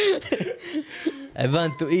 I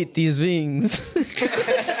want to eat these wings.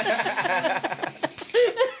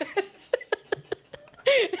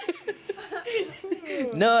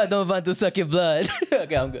 No, I don't want to suck your blood.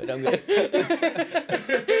 Okay, I'm good.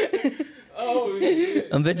 Oh shit.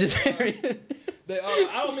 I'm vegetarian.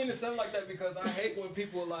 I don't mean to sound like that because I hate when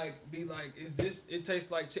people like be like, "Is this? It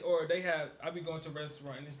tastes like?" Or they have. I be going to a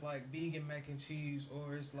restaurant and it's like vegan mac and cheese,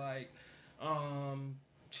 or it's like,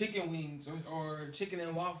 chicken wings, or chicken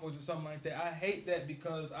and waffles, or something like that. I hate that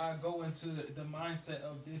because I go into the mindset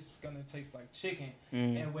of this gonna taste like chicken,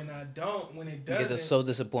 and when it You doesn't, get so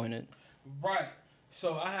disappointed. right.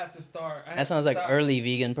 So I have to start. That sounds like early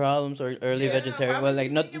vegan problems or early vegetarian. Well, like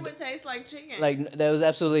It would taste like chicken. like there was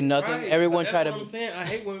absolutely nothing. Right, Everyone but tried that's to. what I'm saying.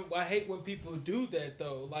 I hate when people do that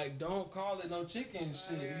though. Like, don't call it no chicken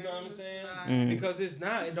shit. You know what I'm saying? Because it's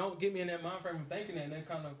not. It don't get me in that mind frame of thinking that. And that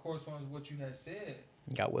kind of corresponds with what you had said.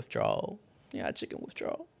 Got withdrawal. Yeah, chicken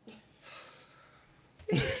withdrawal.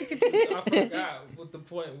 I forgot what the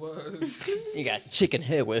point was. You got chicken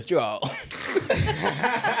head withdrawal.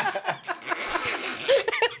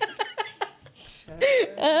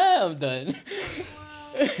 I'm done.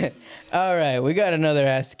 All right, we got another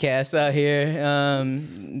Ask the Cast out here.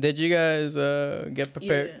 Did you guys get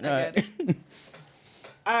prepared? Yeah, I got it.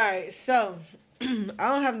 All right, so I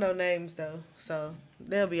don't have no names though, so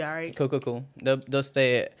they'll be all right. Cool. They'll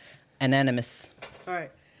stay anonymous. All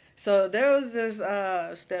right. So there was this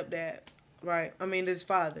stepdad, right? I mean, this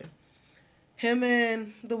father. Him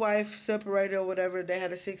and the wife separated or whatever. They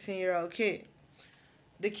had a 16-year-old kid.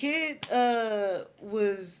 The kid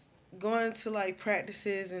was going to like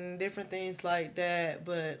practices and different things like that,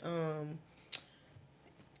 but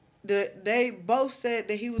they both said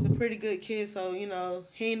that he was a pretty good kid, so you know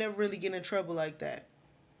he ain't never really get in trouble like that.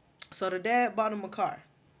 So the dad bought him a car,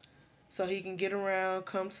 so he can get around,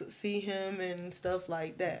 come to see him and stuff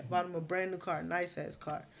like that. Bought him a brand new car, nice ass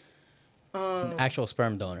car. Actual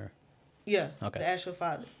sperm donor. Yeah, Okay. the actual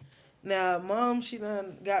father. Now, mom, she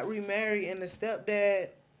done got remarried, and the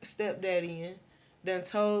stepdaddy done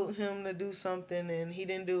told him to do something, and he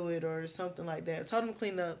didn't do it or something like that. Told him to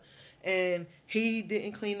clean up, and he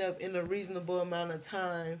didn't clean up in a reasonable amount of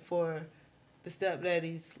time for the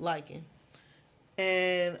stepdaddy's liking.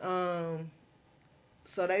 And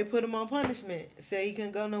so they put him on punishment. Said he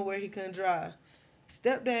couldn't go nowhere, he couldn't drive.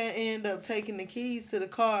 Stepdad ended up taking the keys to the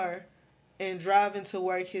car and driving to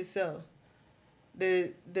work himself.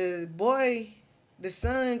 The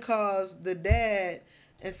son calls the dad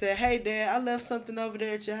and said, "Hey dad, I left something over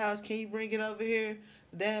there at your house. Can you bring it over here?"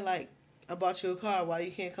 Dad like, "I bought you a car. Why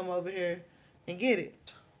you can't come over here and get it?"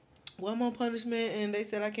 "Well, I'm on punishment and they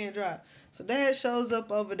said I can't drive." So dad shows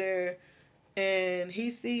up over there and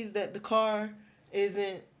he sees that the car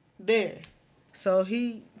isn't there. So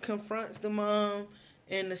he confronts the mom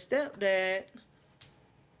and the stepdad,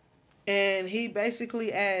 and he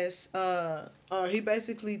basically asks, or he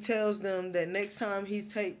basically tells them that next time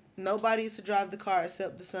nobody is to drive the car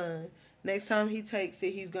except the son. Next time he takes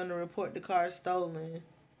it, he's gonna report the car stolen.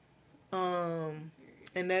 And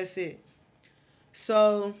that's it.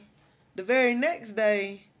 So the very next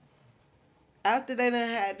day, after they done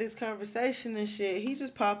had this conversation and shit, he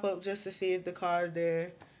just pop up just to see if the car's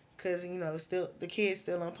there, cause you know the kid's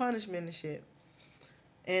still on punishment and shit.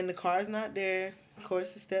 And the car's not there. Of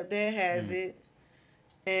course, the stepdad has it.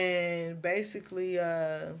 And basically,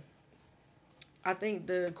 I think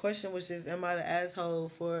the question was just, am I the asshole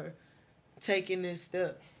for taking this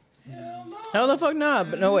step? Hell the fuck nah.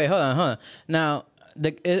 But no, wait, hold on. Now,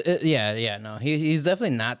 no, he's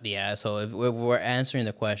definitely not the asshole. If we're answering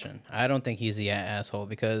the question, I don't think he's the asshole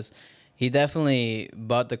because he definitely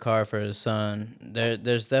bought the car for his son.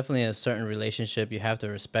 There's definitely a certain relationship you have to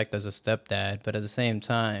respect as a stepdad, but at the same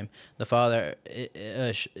time, the father,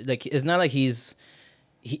 it's not like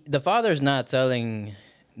the father's not telling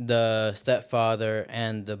the stepfather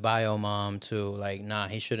and the bio mom to like, nah,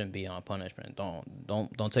 he shouldn't be on punishment.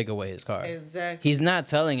 Don't take away his car. Exactly. He's not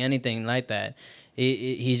telling anything like that.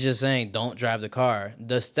 He's just saying don't drive the car.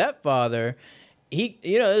 The stepfather,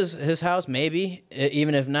 his house maybe,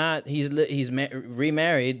 even if not, he's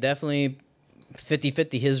remarried, definitely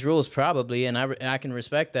 50-50 his rules probably, and I can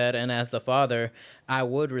respect that, and as the father I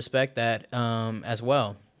would respect that as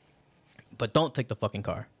well. But don't take the fucking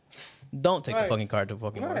car. Don't take the fucking car to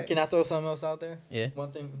fucking work. Can I throw something else out there? Yeah.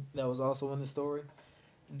 One thing that was also in the story,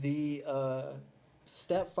 the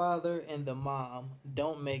stepfather and the mom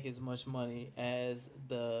don't make as much money as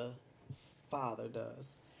the father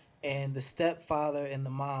does. And the stepfather and the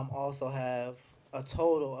mom also have a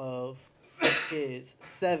total of 6 kids,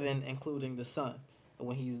 7 including the son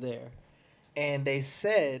when he's there. And they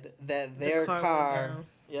said that their car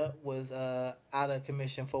was out of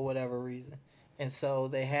commission for whatever reason. And so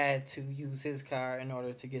they had to use his car in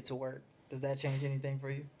order to get to work. Does that change anything for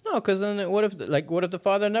you? No, because then what if the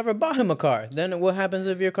father never bought him a car? Then what happens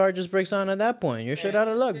if your car just breaks down at that point? You're shit out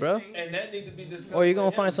of luck, bro. And that need to be discussed. Or you're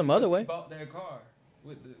gonna find some other way. He bought that car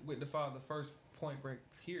with the father first point break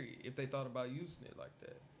period. If they thought about using it like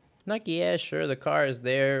that. Like, yeah, sure, the car is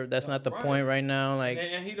there. That's not the point right now. Like,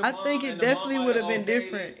 I think it definitely would have been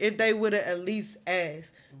different if they would have at least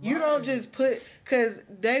asked. You don't just put, because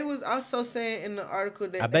they was also saying in the article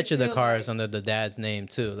that I bet you the car is under the dad's name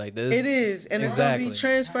too. Like this. It is, and it's gonna be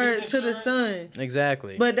transferred to the son.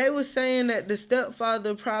 Exactly. But they was saying that the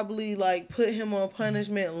stepfather probably like put him on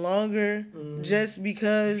punishment longer, just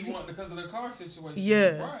because. Because of the car situation.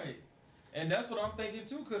 Yeah. Right. And that's what I'm thinking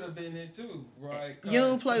too. Could have been it too, right? You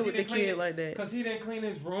don't play with the kid like that. Because he didn't clean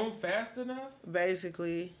his room fast enough.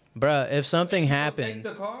 Basically. Bruh, if something happened. Take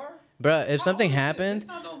the car. Bruh, if something happened,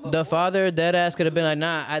 the father dead ass could have been like,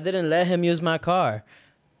 nah, I didn't let him use my car.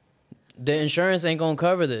 The insurance ain't gonna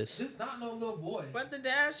cover this. This not no little boy. But the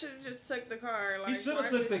dad should have just took the car. Like, He should have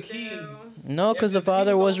took the keys. No, because the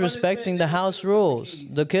father was respecting the house rules.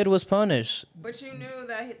 The kid was punished. But you knew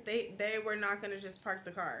that they were not gonna just park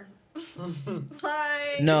the car.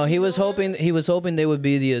 Like, No, he was hoping they would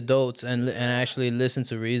be the adults and actually listen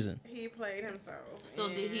to reason. He played himself. So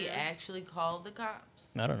did he actually call the cops?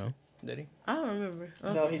 I don't know. Did he? I don't remember.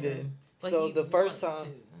 No, he didn't. But So he the first wants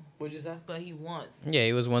time, to. what'd you say? But he wants. Yeah,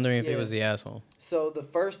 he was wondering if he Yeah. was the asshole. So the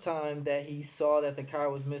first time that he saw that the car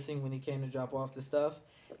was missing when he came to drop off the stuff,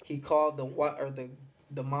 he called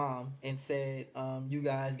the mom and said, "You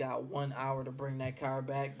guys got 1 hour to bring that car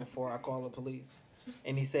back before I call the police."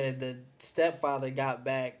 And he said the stepfather got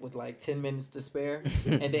back with like 10 minutes to spare,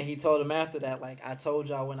 and then he told him after that, like, "I told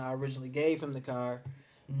y'all when I originally gave him the car,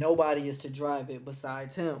 nobody is to drive it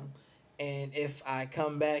besides him. And if I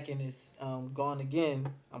come back and it's gone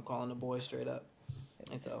again, I'm calling the boy straight up."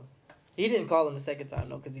 And so he didn't call him the second time,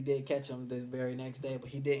 though, because he did catch him this very next day, but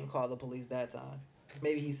he didn't call the police that time.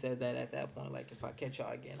 Maybe he said that at that point, like, if I catch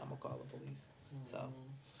y'all again, I'm going to call the police. So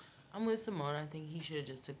I'm with Simone. I think he should have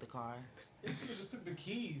just took the car. He should have just took the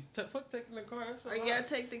keys. Fuck taking the car. That's Or you gotta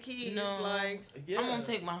take the keys. No, Like, I'm gonna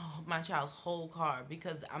take my child's whole car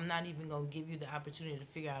because I'm not even gonna give you the opportunity to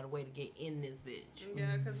figure out a way to get in this bitch.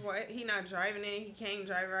 yeah, because what? He not driving it. He can't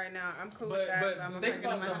drive it right now. I'm cool But with that. I'm gonna think bring it to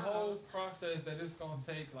about my the whole house. process that it's gonna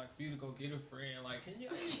take, like, for you to go get a friend. Like, can you?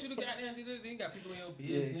 I need you to goddamn do this. Then you got people in your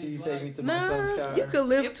yeah, business. can you like, take me to my son's Nah, car? you could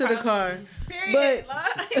lift to the car. Period. But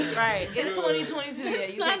Like, Right, it's 2022. Yeah,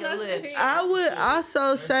 you not take a lift. necessary. I would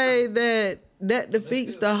also say that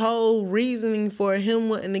defeats the whole reasoning for him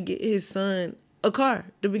wanting to get his son a car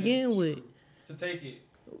to begin with. to take it.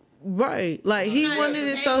 Right. Like, he wanted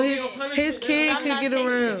it so his kid I'm could not get taking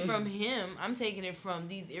it around. from him. I'm taking it from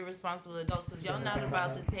these irresponsible adults because y'all not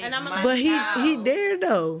about to take And I'm my But he child. there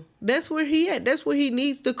though. That's where he at. That's where he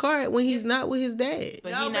needs the car at when he's not with his dad.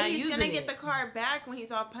 But no, he but not he's using gonna it. get the car back when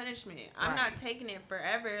he's off punishment. I'm Right. not taking it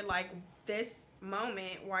forever. Like this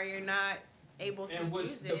moment where you're not able to And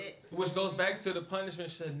use it. which goes back to the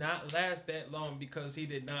punishment should not last that long because he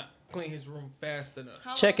did not clean his room fast enough.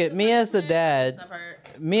 How Check long it. is Me as the punishment? dad. I've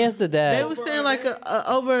heard. Me as the They dad. was saying like a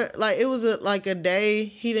over like it was like a day.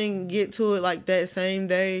 He didn't get to it like that same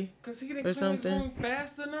day. Because he didn't Or clean his something. room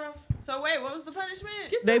fast enough. So wait, what was the punishment?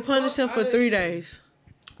 They punished him for 3 days.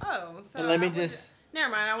 Oh, so And let me I wouldn't- just Never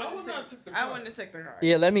mind. I would wouldn't not have took the I car. wouldn't have took the car.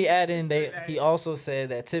 Yeah, let me add in. It's He also said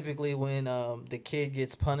that typically when the kid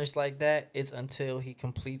gets punished like that, it's until he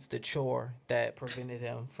completes the chore that prevented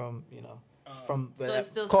him from from So it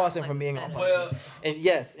still caused sounds him like from being a on setup. punishment. Well, And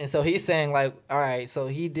yes, and so he's saying like, all right, so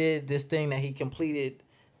he did this thing that he completed.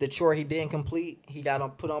 The chore he didn't complete, he got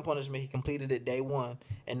on put on punishment. He completed it day 1,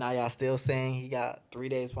 and now y'all still saying he got 3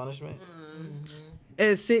 days punishment.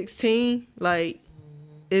 At 16, like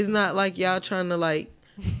it's not like y'all trying to like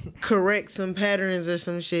correct some patterns or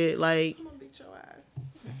some shit. Like I'm gonna beat your ass.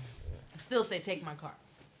 Still say take my car.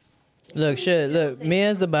 Look, me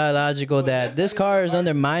as the biological dad, this car is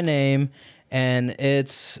under my name, and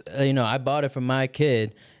it's, I bought it for my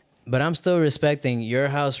kid, but I'm still respecting your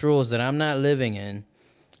house rules that I'm not living in.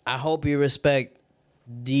 I hope you respect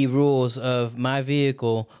the rules of my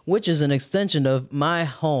vehicle, which is an extension of my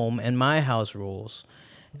home and my house rules.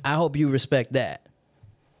 I hope you respect that.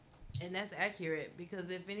 And that's accurate because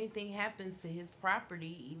if anything happens to his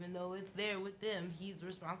property, even though it's there with them, he's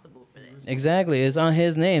responsible for that. Exactly, it's on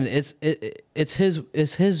his name. It's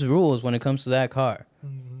his rules when it comes to that car.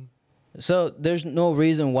 So there's no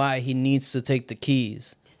reason why he needs to take the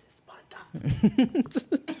keys. This is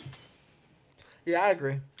Sparta. Yeah, I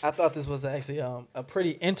agree. I thought this was actually a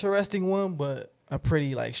pretty interesting one, but a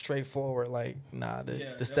pretty like straightforward. Like, nah,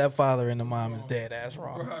 the stepfather and the mom is dead ass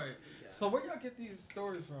wrong. Right. So where y'all get these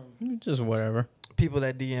stories from? Just whatever. People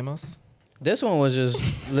that DM us. This one was just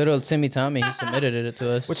little Timmy Tommy. He submitted it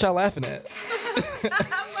to us. What y'all laughing at?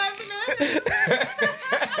 I'm laughing at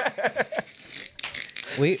it.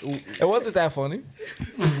 It wasn't that funny.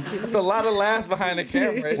 There's a lot of laughs behind the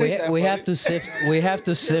camera. We have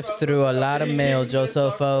to sift through a lot of mail,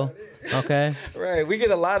 Josepho. Okay. Right. We get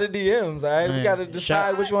a lot of DMs. All right. We got to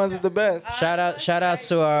decide which ones is the best. Shout outs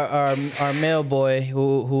to our mail boy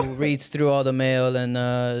who reads through all the mail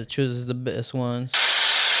and chooses the best ones.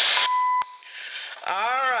 All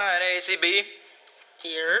right, ACB.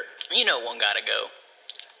 Here. You know one gotta go.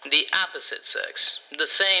 The opposite sex, the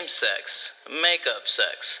same sex, makeup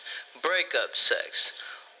sex, breakup sex,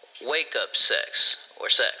 wake up sex, or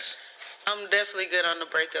sex. I'm definitely good on the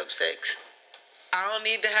breakup sex. I don't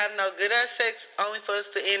need to have no good ass sex, only for us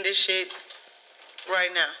to end this shit right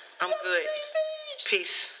now. I'm good.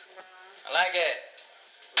 Peace. I like it.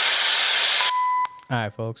 All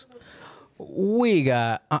right, folks. We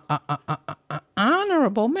got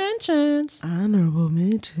honorable mentions. Honorable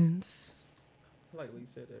mentions. I like when you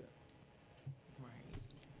said that.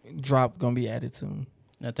 Drop gonna be added soon.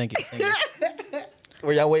 No, thank you.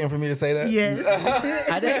 Were y'all waiting for me to say that? Yes.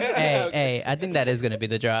 I think that is gonna be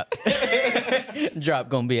the drop. Drop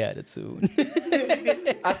gonna be added soon.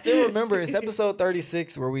 I still remember it's episode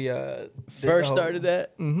 36 where we First started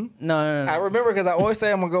that. Mm-hmm. No. I remember because I always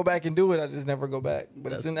say I'm gonna go back and do it. I just never go back.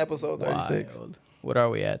 But it's in episode 36. Wild. What are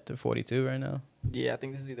we at? The 42 right now? Yeah, I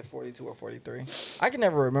think this is either 42 or 43. I can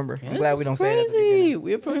never remember. I'm This glad we is don't say it at the crazy. beginning.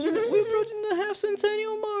 We're approaching the half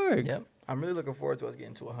centennial mark. Yep. I'm really looking forward to us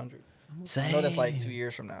getting to 100. Same. I know that's like 2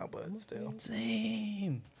 years from now, but still.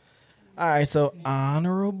 Same. All right, so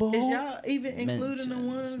honorable. Is y'all even including the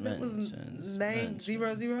ones that was mentions. named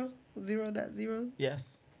 0.0?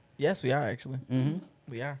 Yes, we are actually. Mm-hmm.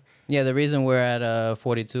 We are. Yeah, the reason we're at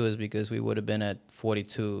 42 is because we would have been at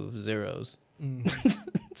 42 zeros.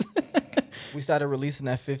 We started releasing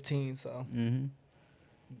at 15, so Mm-hmm.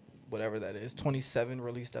 whatever that is, 27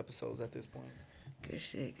 released episodes at this point. Good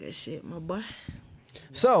shit, my boy.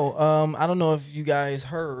 So, I don't know if you guys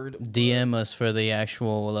heard. DM us for the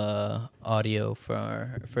actual audio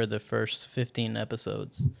for the first 15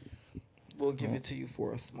 episodes. We'll give it to you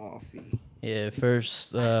for a small fee. Yeah,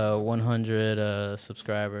 first 100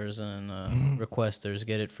 subscribers and requesters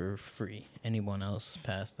get it for free. Anyone else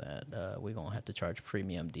past that, we're going to have to charge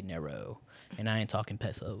premium dinero. And I ain't talking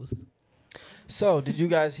pesos. So, did you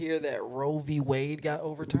guys hear that Roe v. Wade got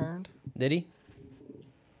overturned? Did he?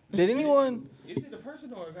 Did anyone? Is it a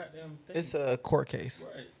person or a goddamn thing? It's a court case.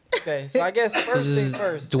 Right. Okay, so I guess So first this is thing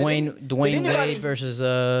first. Dwayne anybody- Wade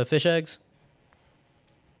versus fish eggs?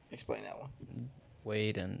 Explain that one.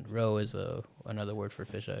 Wade and Roe is another word for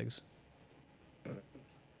fish eggs.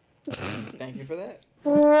 Thank you for that.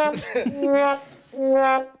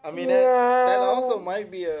 I mean, that also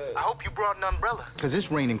might be a. I hope you brought an umbrella. Because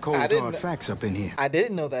it's raining cold I didn't hard know- facts up in here. I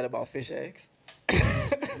didn't know that about fish eggs.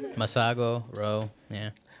 Masago, Roe, yeah.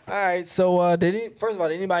 All right, so first of all,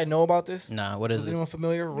 did anybody know about this? Nah, what is Is this? anyone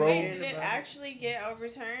familiar? Roe? Wait, did it actually get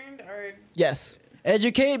overturned or? Yes.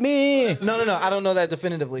 Educate me! No. I don't know that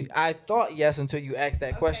definitively. I thought yes until you asked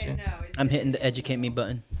that question. Okay, no, it I'm hitting didn't. the educate me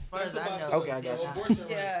button. As far as I know. Okay, I got you.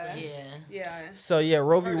 Yeah. Yeah. So yeah,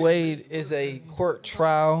 Roe v. Wade is a court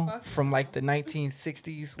trial from like the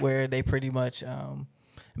 1960s where they pretty much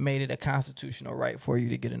made it a constitutional right for you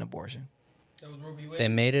to get an abortion. They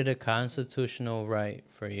made it a constitutional right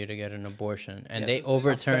for you to get an abortion, and Yeah, they that's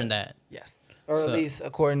overturned that. Yes, or at So- least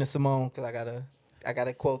according to Simone, because I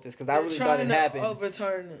gotta quote this because I really thought Trying it to happened.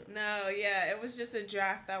 overturn it. No, yeah, it was just a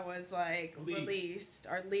draft that was like released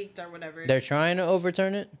or leaked or whatever. They're trying to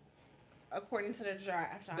overturn it? According to the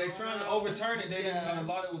draft. I They don't trying to know. overturn it. They didn't. A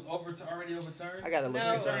lot of it was already overturned. I gotta look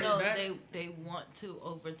No, this up. No, back? they want to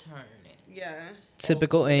overturn it. Yeah.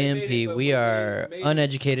 Typical they made AMP. it, but We when are they made it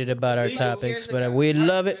uneducated about our legal topics, years but ago. we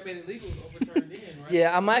love it. I mean, illegal was overturned in, right?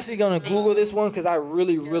 Yeah, I'm actually gonna Google this one because I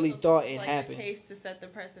really Yeah, so thought this it is like happened. The case to set the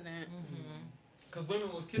precedent. Because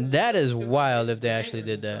women was killing. That is killing wild kids if they with actually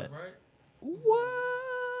hangers did and that. stuff, right? What?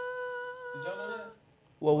 Did y'all know that?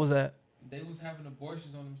 What was that? They was having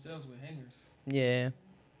abortions on themselves with hangers. Yeah.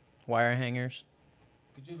 Wire hangers.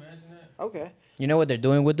 Could you imagine that? Okay. You know what they're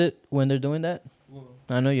doing with it when they're doing that? Whoa.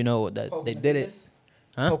 I know you know that Poking they the did it. fetus?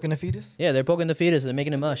 Huh? Poking the fetus? Yeah, they're poking the fetus. They're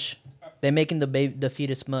making it mush. They're making the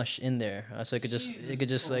fetus mush in there, so it could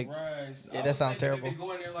just like. Yeah, that sounds terrible. They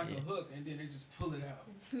go in there like a hook and then they just pull it out.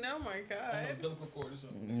 Oh my On god. a umbilical cord or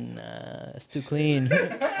something. Nah, it's too clean.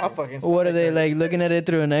 My fucking. What are they like looking at it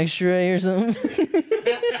through an X-ray or something?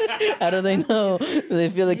 How do they know? Do they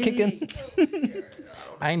feel it kicking?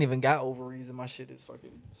 I ain't even got ovaries and my shit is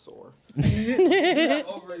fucking sore.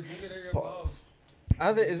 Ovaries, nigga, they're your balls.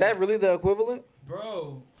 Is that really the equivalent?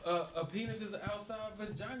 Bro, a penis is an outside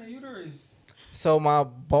vagina uterus. So my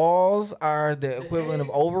balls are the equivalent of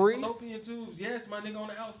ovaries? Fallopian tubes, yes, my nigga on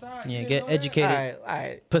the outside. Yeah, You get didn't know that? educated. All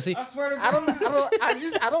right. Pussy. I swear to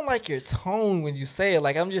God. I don't like your tone when you say it.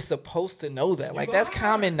 Like I'm just supposed to know that. Like that's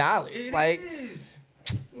common knowledge. It like is.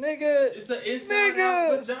 nigga. It's an inside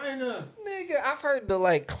out vagina. Nigga, I've heard the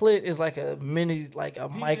like clit is like a mini, like a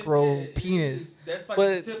micro head. penis. That's like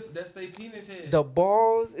But the tip. That's their penis head. The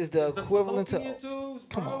balls is the It's equivalent fallopian to. tubes,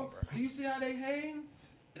 Come bro. on, bro. Do you see how they hang?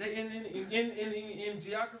 They in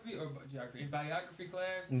geography or in biography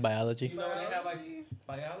class. Biology. You know when they have like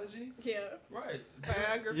biology. Yeah. Right.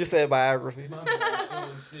 Biography. You said biography. My bad. Oh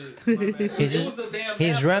shit. My bad. He's It just- was a damn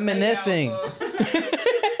he's map reminiscing. layout,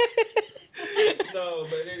 no,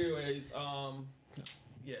 but anyways,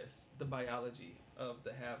 yes, the biology of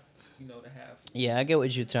the half. You know, the half. Yeah, I get what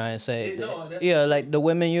you're trying to say. No, that's Yeah, for like the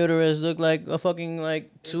women uterus look like a fucking like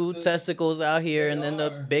two the- testicles out here, they and then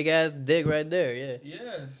the are. big ass dick right there. Yeah.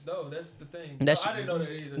 Yeah, no, that's the thing. That No, should- I didn't know that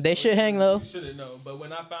either. they so should hang low. You shouldn't know, but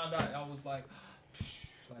when I found out, I was like,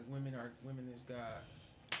 women is God.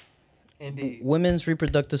 Indeed. Women's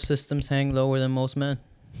reproductive systems hang lower than most men.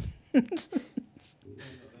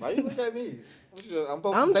 Why you look at me? I'm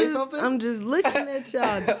supposed to say something. I'm just looking at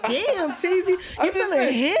y'all. Damn, Teezy, you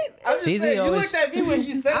feeling hit? I'm just Teasy saying, you always- looked at me when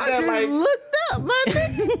you said I that. just Like, looked up, my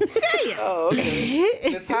nigga. Damn. oh,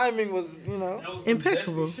 okay. The timing was, you know. That was some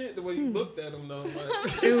Impeccable. zesty shit the way you looked at him though.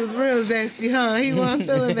 Like, It was real zesty, huh? He wasn't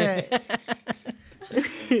feeling that.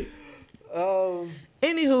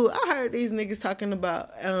 Anywho, I heard these niggas talking about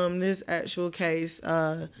this actual case.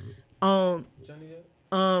 Johnny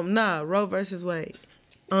Nah, Roe versus Wade.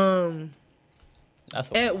 That's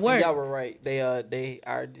what, At work. Y'all were right. They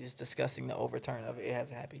are just discussing the overturn of it. It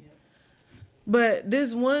hasn't happened yet. But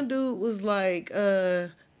this one dude was like, I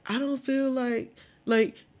don't feel like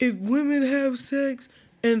if women have sex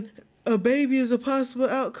and a baby is a possible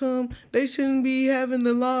outcome, they shouldn't be having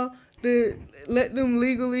the law that let them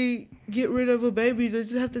legally get rid of a baby. They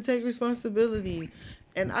just have to take responsibility.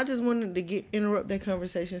 And I just wanted to interrupt that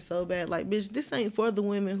conversation so bad. Like, bitch, this ain't for the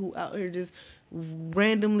women who out here just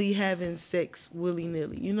randomly having sex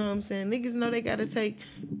willy-nilly. You know what I'm saying? Niggas know they gotta take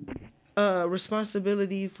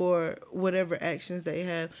responsibility for whatever actions they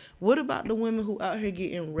have. What about the women who out here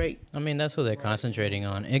getting raped? I mean, that's what they're concentrating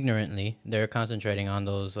on. Ignorantly, they're concentrating on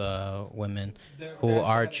those women who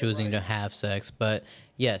are choosing to have sex. But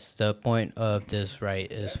yes, the point of this right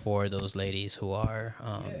is for those ladies who are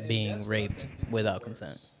being raped without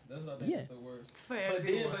consent. That's what I think Yeah. is the worst. It's for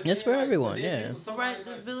everyone. It's for everyone, yeah. Right,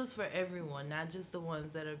 this bill is for everyone, not just the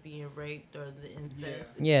ones that are being raped or the incest.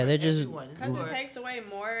 It's Yeah, for they're just- everyone. It's Because it for- takes away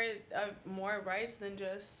more rights than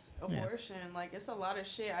just abortion. Like, it's a lot of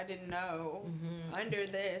shit I didn't know under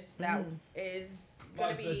this that is gonna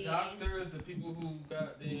Like the be. doctors, the people who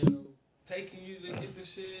got taking you to get the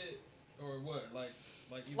shit, or what?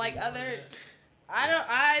 You Like was other- doing that?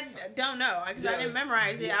 I don't know because I didn't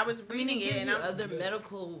memorize it. I was I mean, reading it it, gives and you I'm other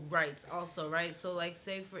medical rights also, right? So, like,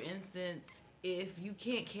 say for instance, if you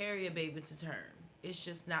can't carry a baby to term, it's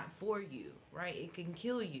just not for you, right? It can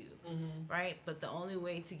kill you, right? But the only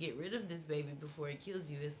way to get rid of this baby before it kills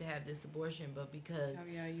you is to have this abortion. But because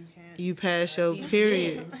oh yeah, you can't. You pass your these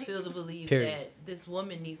period. men feel to believe Period. that this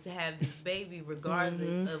woman needs to have this baby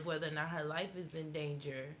regardless of whether or not her life is in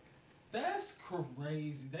danger. That's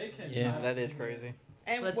crazy. They can't. Yeah, That is crazy.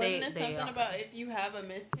 And But wasn't they it something are. about if you have a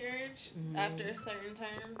miscarriage after a certain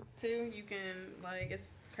term too, you can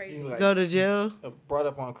it's crazy. You, like, Go to jail. Brought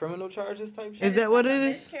up on criminal charges type shit. Is that what it A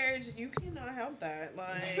is? miscarriage, you cannot help that.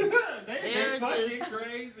 Like, They're fucking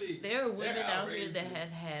crazy. There are women They're out here that outrageous. have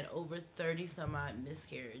had over 30 some odd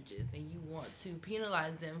miscarriages, and you want to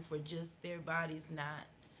penalize them for just their bodies not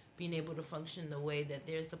being able to function the way that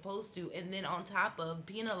they're supposed to, and then on top of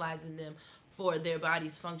penalizing them for their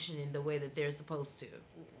bodies functioning the way that they're supposed to.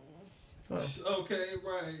 Okay,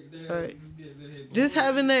 right. Right. Just get the hit. Just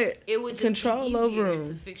having that It would just control be over easier to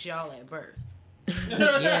them. fix y'all at birth.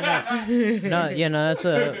 That's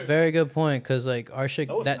a very good point. Cause like our shit,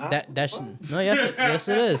 yes,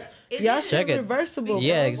 it is. Y'all shit Check it. reversible.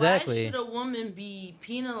 Yeah, bro. exactly. Why should a woman be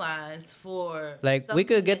penalized for Like we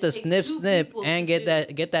could get the something that takes two snip people and to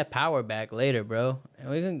get that power back later, bro. And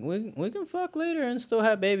we can fuck later and still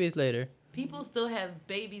have babies later. People still have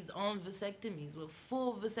babies on vasectomies with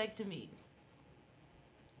full vasectomies.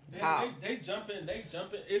 They jumping. It's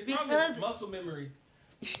probably Because- muscle memory.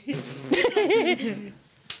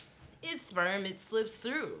 It's sperm, it slips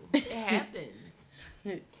through. It happens.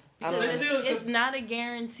 Because know. it's not a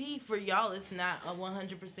guarantee for y'all. It's not a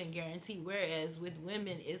 100% guarantee. Whereas with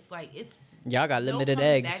women, it's like it's Y'all got limited no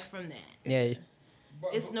coming eggs. back from that. Yeah.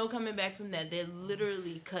 It's no coming back from that. They're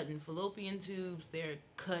literally cutting fallopian tubes. They're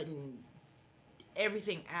cutting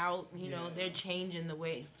everything out. You know, they're changing the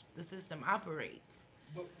way the system operates.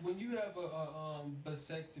 But when you have a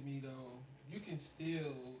vasectomy, though, you can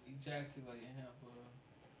still ejaculate and have a.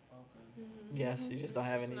 Okay. Yes, you just don't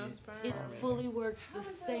have any. No sperm. It fully works the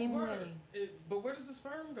same Work. way. But where does the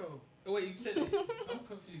sperm go? Oh, wait, you said it. I'm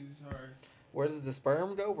confused. Sorry. Where does the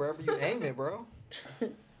sperm go? Wherever you aim it, bro.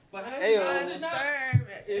 But Hey, it's not Sperm.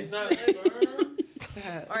 It's not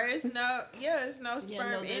sperm. Or it's no sperm Yeah,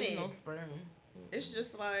 no, in there's it. no sperm. It's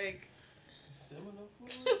just like Seminal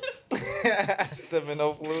fluid.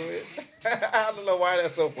 Seminal fluid. I don't know why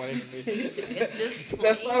that's so funny to me. It's just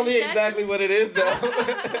That's plain probably exactly what it is, though.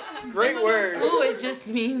 Great word. Fluid just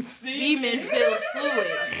means semen-filled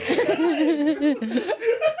fluid.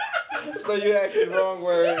 So you actually wrong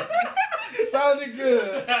word. Sounded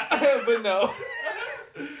good, but no.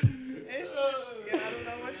 it's I don't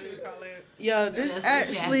know what you would call it. Yo, this That's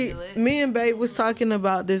actually, ejaculate. me and Babe was talking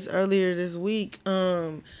about this earlier this week.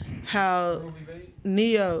 How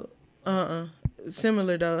Neo,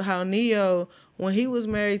 similar though, how Neo, when he was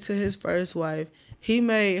married to his first wife, he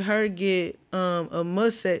made her get a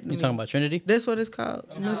mastectomy. You talking about Trinity? That's what it's called,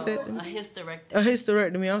 A mastectomy. hysterectomy. A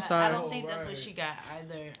hysterectomy. I'm I sorry. don't think that's what she got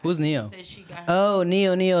either. Who's I think Neo? she said she got her Oh,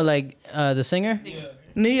 Neo, like the singer?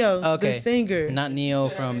 Neo, Okay. the singer. Not Neo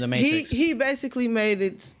from the He Matrix. he basically made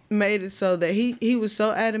it so that he was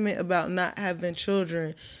so adamant about not having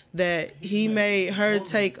children that he made her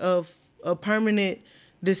take a permanent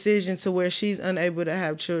decision to where she's unable to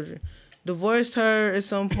have children. Divorced her at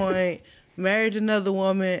some point, married another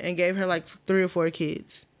woman, and gave her like 3 or 4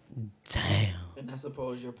 kids. Damn. And I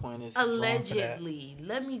suppose your point is wrong for that. allegedly.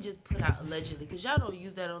 Let me just put out allegedly, because y'all don't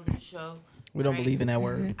use that on the show. We don't right? believe in that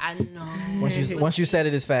word. I know. Once you said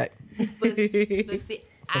it, it's fact. But see,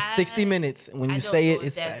 For 60 minutes, when I you don't say know it, if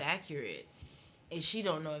it's that's fact. accurate. And she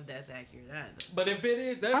don't know if that's accurate either. But if it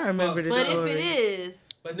is, that's I remember fucked. this But if story. it is,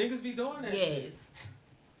 But niggas be doing that yes. shit.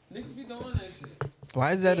 Niggas be doing that shit.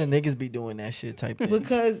 Why is that a niggas be doing that shit type thing?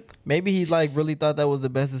 Because Maybe he like really thought that was the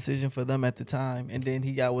best decision for them at the time, and then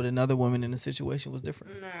he got with another woman and the situation was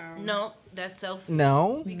different. No, that's selfish.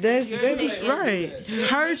 No, that's you're very, taking- right. you're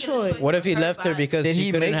Her making a choice. What if he her left her body. because Did she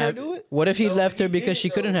he couldn't make her have? do it? What if he No, left her did, because she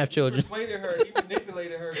though. couldn't have He children? persuaded her. He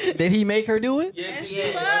manipulated her. did he make her do it? Yeah, And she she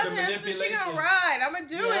did. loves Under him, so she manipulation. gonna ride. I'm gonna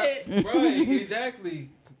do Yeah. it. Right, exactly.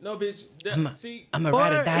 No, bitch. See, I'm a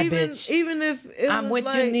ride or die bitch. even if it I'm was with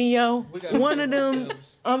like you, Neo. we gotta one of save them,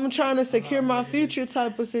 ourselves. I'm trying to secure my future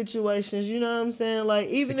type of situations. You know what I'm saying? Like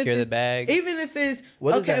even Secure if the it's, bag. even if it's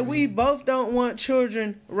What does okay, that we mean? both don't want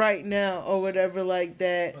children right now or whatever like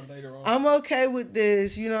that. But later on. I'm okay with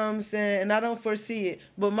this, you know what I'm saying, and I don't foresee it.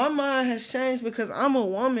 But my mind has changed because I'm a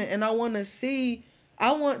woman and I want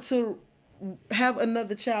to have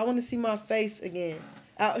another child. I want to see my face again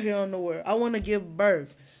out here on the world. I want to give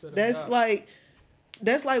birth. That's like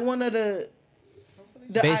one of the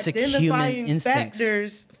Basic human identifying instincts.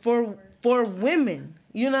 factors for women.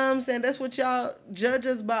 You know what I'm saying? That's what y'all judge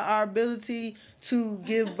us by, our ability to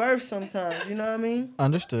give birth sometimes. You know what I mean?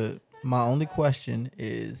 Understood. My only question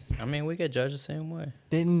is, I mean, we get judged the same way.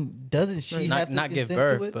 doesn't she have to Not give consent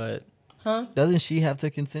to birth, it? but Huh? Doesn't she have to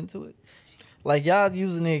consent to it? Like y'all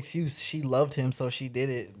using the excuse she loved him, so she did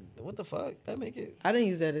it. What the fuck? That make it? I didn't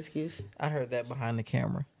use that excuse. I heard that behind the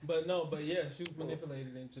camera. But yeah, she was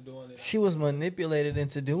manipulated into doing it. She was manipulated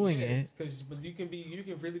into doing it. Because you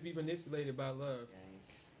can really be manipulated by love.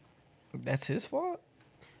 That's his fault.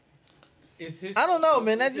 It's his. I don't know, fault-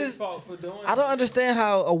 man. it's That's his just. fault for doing I don't it. understand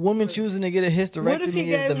how a woman choosing to get a hysterectomy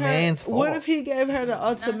is the man's fault. What if he gave her the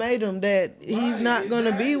ultimatum that he's not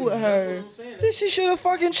gonna be with her? That's what I'm saying. Then she should have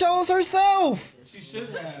fucking chose herself. She should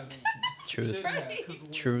have. truth. Should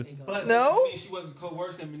have. Truth. But No? that means she wasn't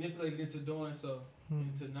coerced and manipulated into doing so,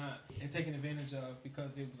 into not and taken advantage of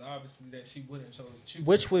because it was obviously that she wouldn't choose.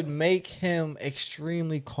 Which would make him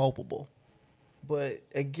extremely culpable. But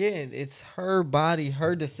again, it's her body,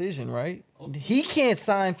 her decision, right? He can't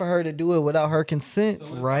sign for her to do it without her consent,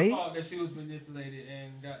 So it's right? her fault that she was manipulated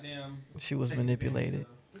and goddamn. She was manipulated.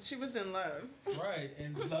 She was in love. Right,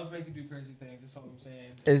 and love make you do crazy things. That's all I'm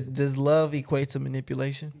saying. Does love equate to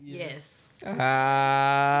manipulation? Yes.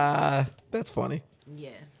 That's funny.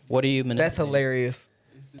 Yes. What do you manipulate? That's hilarious.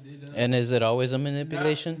 And is it always a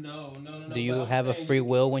manipulation? No. Do you have a free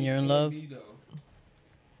will when you're in love?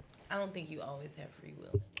 I don't think you always have free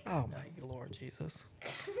will. Oh my Lord Jesus.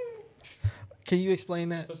 Can you explain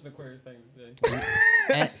that? Such an Aquarius thing today.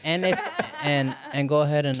 and go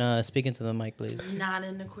ahead and speak into the mic, please. Not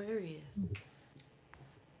an Aquarius.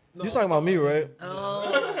 You're talking about me, right?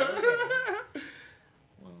 Oh.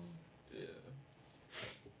 Okay.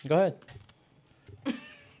 Go ahead.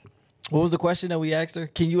 What was the question that we asked her?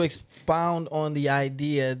 Can you expound on the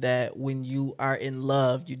idea that when you are in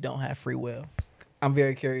love, you don't have free will? I'm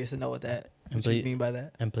very curious to know what you mean by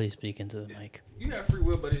that. And please speak into the mic. You have free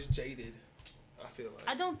will, but it's jaded. I feel like.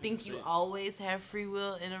 I don't think you always have free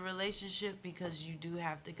will in a relationship because you do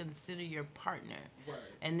have to consider your partner. Right.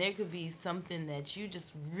 And there could be something that you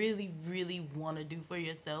just really, really want to do for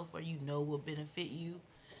yourself or you know will benefit you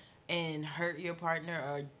and hurt your partner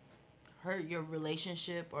or hurt your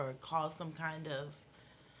relationship or cause some kind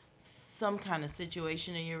of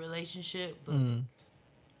situation in your relationship. But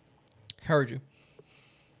Heard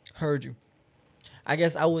you. I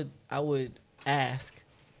guess I would ask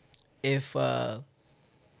if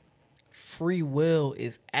free will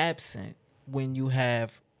is absent when you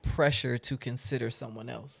have pressure to consider someone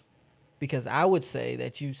else. Because I would say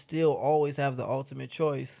that you still always have the ultimate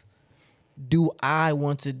choice. Do I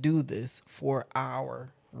want to do this for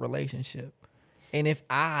our relationship? And if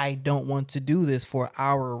I don't want to do this for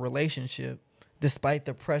our relationship, despite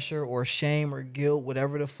the pressure or shame or guilt,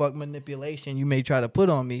 whatever the fuck manipulation you may try to put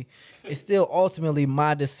on me, it's still ultimately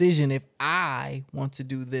my decision if I want to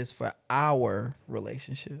do this for our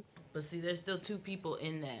relationship. But see, there's still two people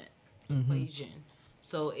in that equation.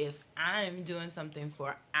 So if I'm doing something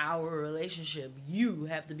for our relationship, you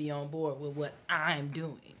have to be on board with what I'm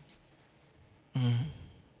doing. And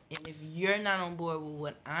if you're not on board with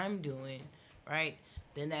what I'm doing, right,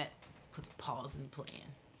 then that puts a pause in the plan.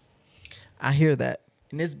 I hear that.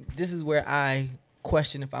 And this is where I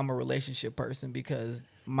question if I'm a relationship person, because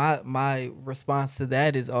my response to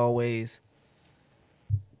that is always,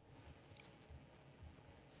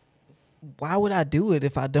 why would I do it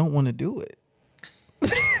if I don't want to do it?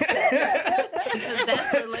 Because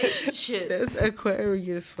that's a relationship. That's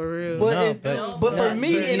Aquarius for real. But for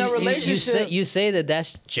me, in a relationship, you say that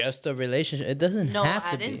that's just a relationship. It doesn't have to be. No,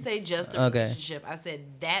 I didn't say just a relationship. I said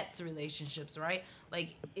that's relationships, right?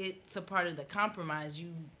 Like, it's a part of the compromise.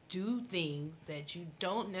 You do things that you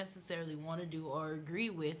don't necessarily want to do or agree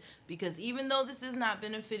with, because even though this is not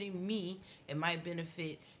benefiting me, it might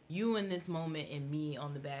benefit you in this moment and me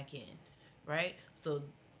on the back end, right? So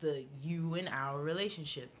the you and our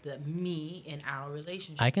relationship, the me and our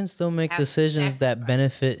relationship. I can still make decisions that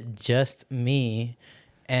benefit just me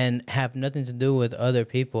and have nothing to do with other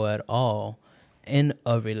people at all in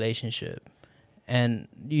a relationship. And,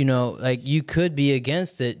 you know, like, you could be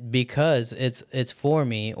against it because it's for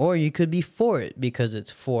me, or you could be for it because it's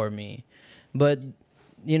for me. But,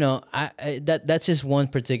 you know, that's just one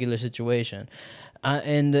particular situation.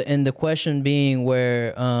 And the question being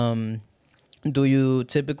where do you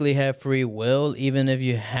typically have free will even if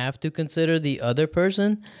you have to consider the other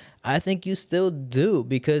person? I think you still do,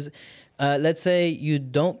 because let's say you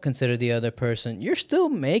don't consider the other person. You're still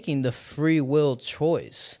making the free will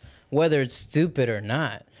choice, whether it's stupid or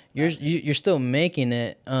not. You're still making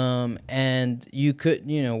it, and you could,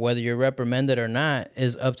 you know, whether you're reprimanded or not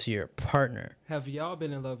is up to your partner. Have y'all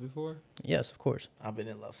been in love before? Yes, of course. I've been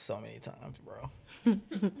in love so many times, bro.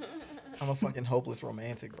 I'm a fucking hopeless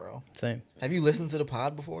romantic, bro. Same. Have you listened to the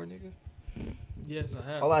pod before, nigga? Yes, I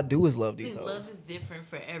have. All I do is love these Love hoes. is different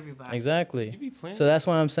for everybody. Exactly. You be playing. So that's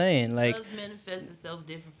what I'm saying. Like, love manifests itself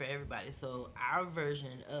different for everybody. So our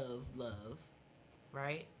version of love,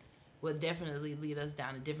 right, would definitely lead us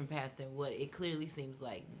down a different path than what it clearly seems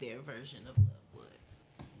like their version of love would.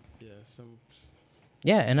 Yeah,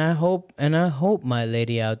 yeah, and I hope my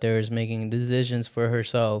lady out there is making decisions for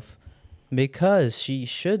herself, because she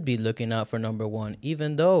should be looking out for number one,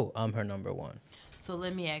 even though I'm her number one. So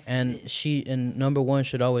let me ask you this. And number one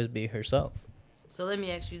should always be herself. So let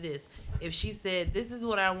me ask you this. If she said, this is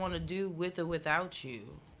what I want to do with or without you,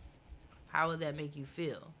 how would that make you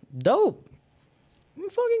feel? Dope.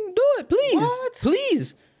 Fucking do it, please. What?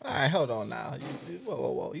 Please. All right, hold on now.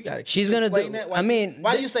 Whoa. You gotta. She's gonna do. That? I mean,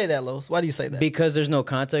 why do you say that, Los? Why do you say that? Because there's no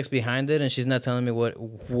context behind it, and she's not telling me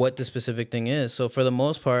what the specific thing is. So for the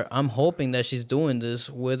most part, I'm hoping that she's doing this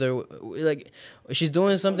with her, like she's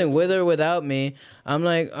doing something with or without me. I'm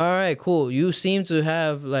like, all right, cool. You seem to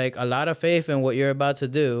have like a lot of faith in what you're about to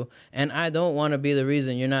do, and I don't want to be the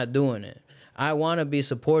reason you're not doing it. I want to be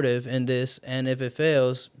supportive in this, and if it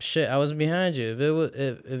fails, shit, I was behind you.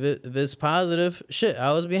 If it's positive, shit,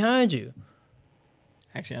 I was behind you.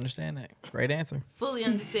 Actually, understand that. Great answer. Fully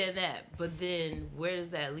understand that, but then where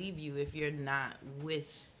does that leave you if you're not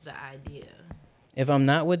with the idea? If I'm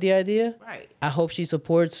not with the idea, right? I hope she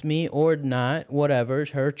supports me or not, whatever,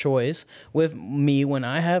 her choice, with me when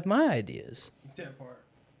I have my ideas. That part.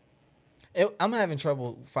 I'm having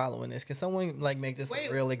trouble following this. Can someone like make this a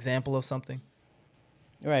real example of something?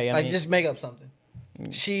 Right. I like mean, just make up something.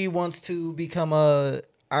 She wants to become a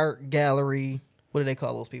art gallery. What do they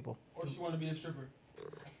call those people? Or she want to be a stripper.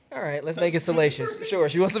 All right, let's make it salacious. Sure,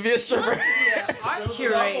 she wants to be a stripper. Yeah, art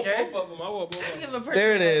curator. I want both of them.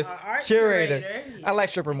 There it is. Art Curator. curator. I like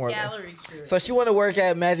stripper more. Gallery curator. So she want to work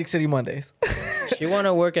at Magic City Mondays. She want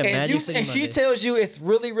to work at Magic City and Mondays. she tells you it's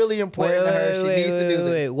really, really important to her. She needs to do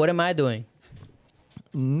this. Wait, what am I doing?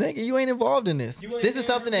 Nigga, you ain't involved in this. This is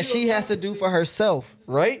something that she has to do for herself,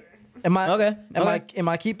 right? Am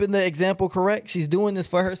I keeping the example correct? She's doing this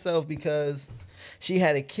for herself because she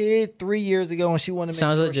had a kid 3 years ago and she wanted to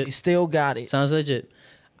make sure legit. she still got it. Sounds legit.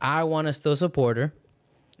 I want to still support her,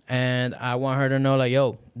 and I want her to know, like,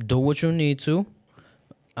 yo, do what you need to.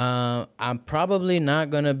 I'm probably not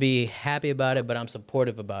gonna be happy about it, but I'm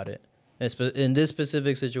supportive about it. In this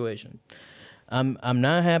specific situation, I'm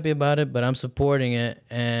not happy about it, but I'm supporting it,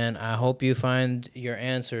 and I hope you find your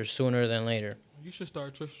answers sooner than later. You should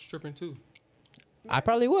start stripping too. I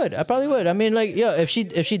probably would. I mean, like, yo, if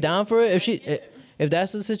she down for it, if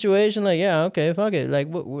that's the situation, like, yeah, okay, fuck it. Like,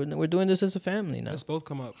 we're doing this as a family now. Let's both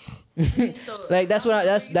come up. Like, that's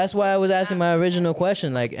why I was asking my original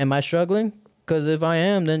question. Like, am I struggling? Because if I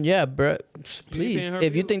am, then yeah, bro, please.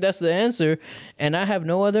 If you think that's the answer, and I have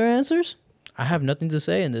no other answers, I have nothing to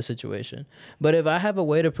say in this situation. But if I have a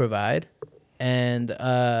way to provide, and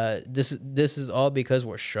this is all because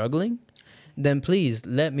we're struggling, then please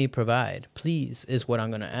let me provide. Please is what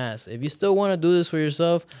I'm gonna ask. If you still want to do this for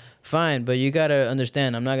yourself, fine. But you gotta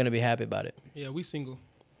understand, I'm not gonna be happy about it. Yeah, we single.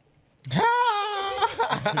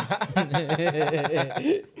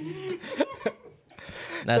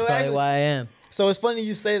 That's probably why I am. So it's funny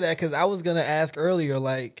you say that because I was gonna ask earlier,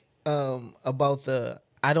 like, about the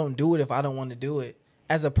I don't do it if I don't want to do it.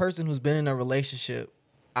 As a person who's been in a relationship,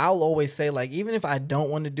 I'll always say, like, even if I don't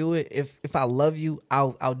want to do it, if I love you,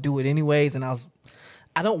 I'll do it anyways. And I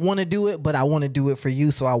don't want to do it, but I want to do it for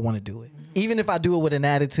you, so I want to do it. Even if I do it with an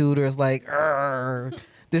attitude or it's like,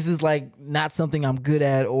 this is like not something I'm good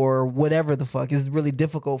at or whatever the fuck. It's really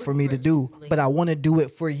difficult for me to do, but I want to do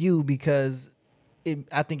it for you because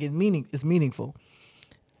I think it's meaningful.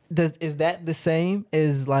 Is that the same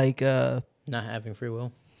as like not having free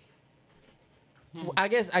will? I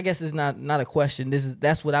guess it's not a question.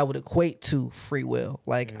 That's what I would equate to free will.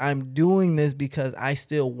 Like, I'm doing this because I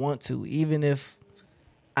still want to, even if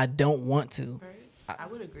I don't want to. I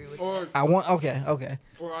would agree with that. I want okay.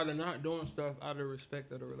 Or either not doing stuff out of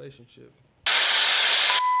respect of the relationship.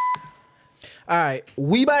 All right,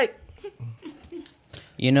 we bite.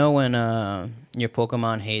 You know when your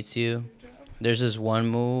Pokemon hates you, there's this one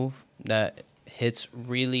move that hits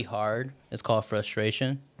really hard. It's called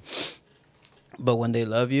frustration. But when they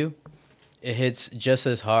love you, it hits just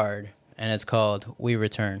as hard, and it's called We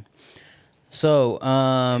Return. So,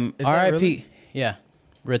 RIP, really? Yeah,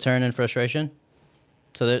 Return and Frustration.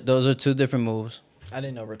 So those are two different moves. I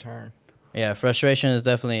didn't know Return. Yeah, Frustration is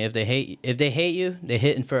definitely if they hate you, they're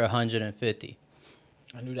hitting for 150.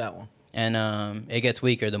 I knew that one. And it gets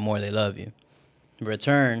weaker the more they love you.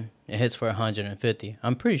 Return, it hits for 150.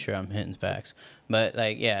 I'm pretty sure I'm hitting facts. But,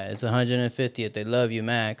 like, yeah, it's 150 if they love you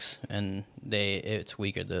max, and it's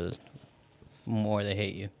weaker the more they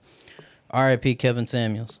hate you. R.I.P. Kevin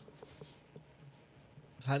Samuels.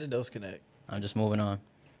 How did those connect? I'm just moving on.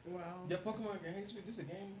 Wow. Yeah, Pokemon can hate you. This is a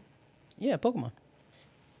game. Yeah, Pokemon.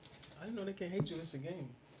 I didn't know they can hate you. It's a game.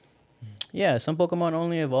 Yeah, some Pokemon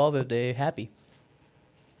only evolve if they're happy.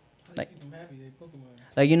 How do you keep them happy? They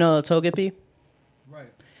Pokemon. Like, you know Togepi?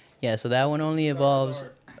 Right. Yeah, so that one only evolves.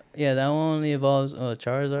 Yeah, that one only evolves.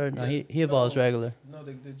 Charizard? No, he evolves regular. No,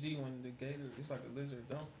 the G one, the Gator, it's like a lizard.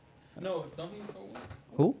 Don't he?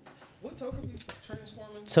 Who? What Togepi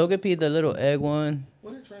transforming? Togepi, the little egg one.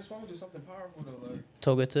 What did transform into something powerful though? Like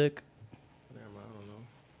Togetic. Never mind, I don't know.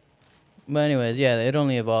 But anyways, yeah, it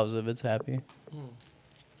only evolves if it's happy.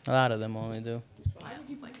 A lot of them only do.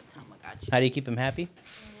 Like a Tamagotchi. How do you keep them happy?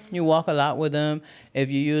 You walk a lot with them. If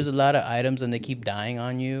you use a lot of items and they keep dying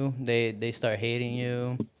on you, they start hating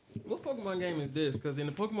you. What Pokemon game is this? Because in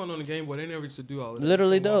the Pokemon on the Game Boy, they never used to do all of that.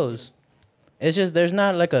 Literally those. It's just there's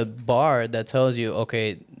not like a bar that tells you,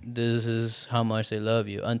 okay, this is how much they love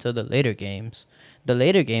you until the later games. The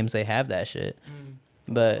later games they have that shit,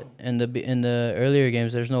 but in the earlier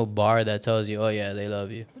games there's no bar that tells you, oh yeah, they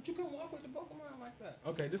love you. But you can walk with the Pokemon like that.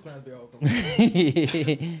 Okay, this might be all.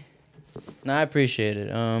 No, I appreciate it.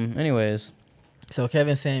 Anyways, So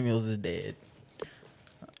Kevin Samuels is dead.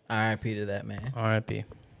 R.I.P. to that man. R.I.P.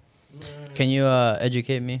 Can you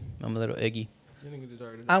educate me? I'm a little iggy.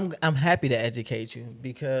 I'm happy to educate you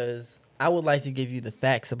because I would like to give you the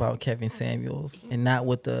facts about Kevin Samuels and not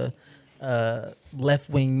what the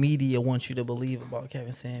left-wing media wants you to believe about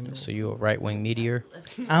Kevin Samuels. So you a right-wing meteor?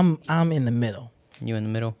 I'm in the middle. You in the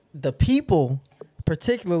middle? The people,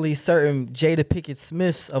 particularly certain Jada Pinkett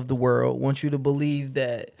Smiths of the world, want you to believe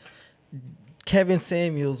that Kevin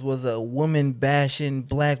Samuels was a woman-bashing,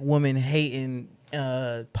 black woman-hating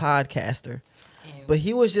podcaster. But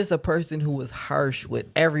he was just a person who was harsh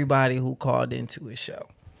with everybody who called into his show.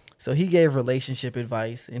 So he gave relationship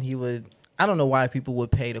advice, and he would, I don't know why people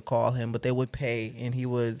would pay to call him, but they would pay, and he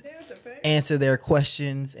would answer their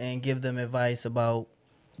questions and give them advice about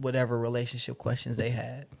whatever relationship questions they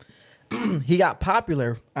had. He got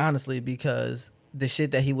popular, honestly, because the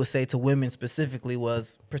shit that he would say to women specifically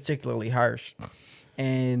was particularly harsh.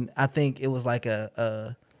 And I think it was like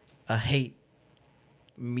a hate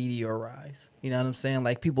meteorize. You know what I'm saying?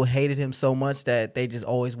 Like, people hated him so much that they just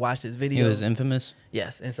always watched his videos. He was infamous.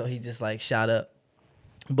 Yes, and so he just like shot up.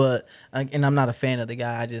 But and I'm not a fan of the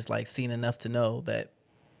guy. I just like seen enough to know that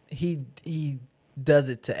he does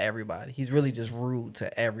it to everybody. He's really just rude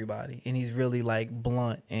to everybody, and he's really like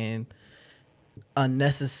blunt and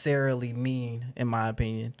unnecessarily mean, in my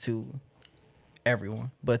opinion, to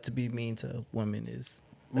everyone. But to be mean to women is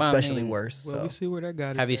especially worse. Well, so. we see where that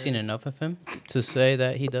got. Have you seen enough of him to say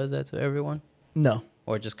that he does that to everyone? No.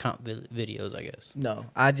 Or just count videos, I guess. No,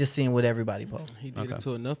 I just seen what everybody posts. He did it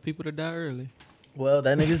to enough people to die early. Well,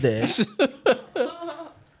 that nigga's dead.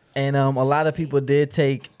 And a lot of people did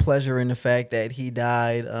take pleasure in the fact that he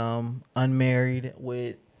died unmarried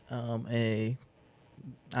with I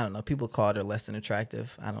don't know, people called her less than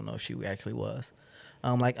attractive. I don't know if she actually was.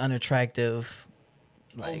 Like unattractive,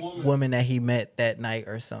 like woman that he met that night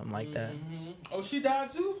or something like that. Oh, she died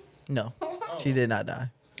too? No, she did not die.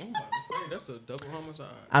 I'm about to say, that's a double homicide.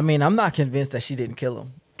 I mean, I'm not convinced that she didn't kill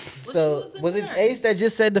him. So, was it Ace that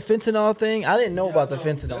just said the fentanyl thing? I didn't know about the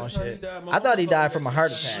fentanyl shit. I thought he died from a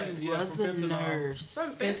heart attack. She was a nurse.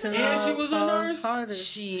 Fentanyl And she was a nurse? harder.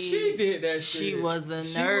 She did that shit. She was a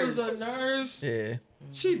nurse. She was a nurse. Yeah.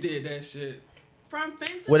 She did that shit. From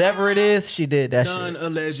fentanyl. Whatever it is, she did that Done shit.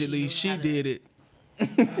 allegedly. She did it. I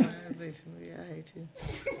hate you.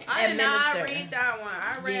 I did not Administer. read that one.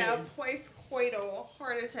 I read Yes. a postcoital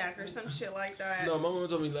heart attack or some shit like that. No, my mom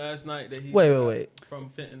told me last night that he Wait. from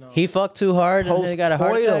fentanyl. He fucked too hard and he got a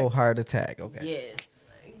heart Postcoital attack? heart attack. Okay. Yes.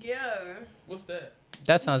 Yeah. What's that?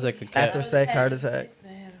 That sounds like a After sex heart attack.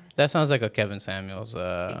 That sounds like a Kevin Samuels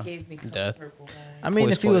It gave me death. purple vibes. I mean,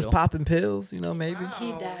 if he was Postcoital. popping pills, you know, maybe.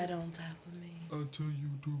 He died on top of me. Until you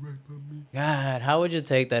do right by me. God, how would you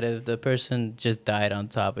take that if the person just died on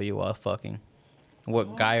top of you while fucking?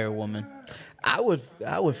 What guy or woman? I would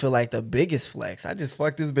feel like the biggest flex. I just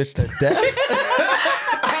fucked this bitch to death.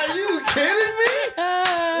 Are you kidding me?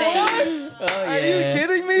 Oh, Are you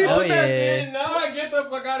kidding me? Oh, Put that, yeah. No, get the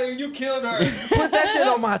fuck out of here. You killed her. put that shit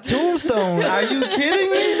on my tombstone. Are you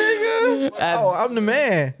kidding me, nigga? Oh, I'm the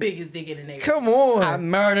man. Biggest dick in the neighborhood. Come on. I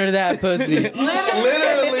murdered that pussy.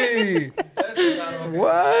 Literally. That's not okay.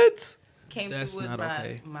 What? Came That's through with not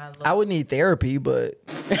okay. my I would need therapy, but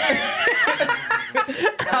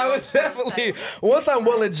I would definitely, once I'm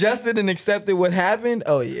well adjusted and accepted what happened,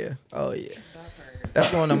 oh yeah.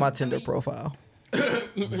 That's going on my Tinder profile. I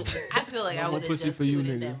feel like I more would have pussy just for you, do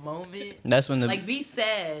it in nigga. that moment. That's when the Like, be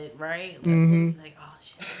sad, right? Like, like oh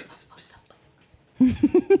shit, I'm so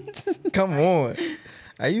fucked up. Come on.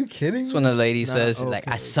 Are you kidding that's me? when the lady Not says like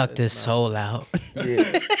I okay. sucked his soul out.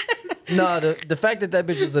 Yeah. No, the fact that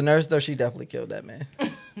bitch was a nurse though, she definitely killed that man.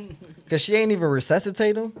 Cause she ain't even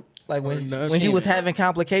resuscitate him. Like when he was having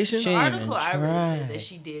complications, The She ain't article even I read said tried. that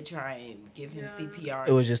she did try and give him CPR.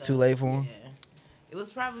 It was and just too stuff. late for him? Yeah. It was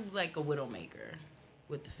probably like a widowmaker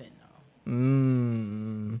with the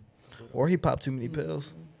fentanyl. or he popped too many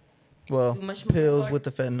pills. Well, Too much pills like- with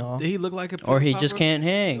the fentanyl. Did he look like a pill Or he popper? just can't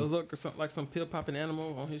hang. Does look like some pill popping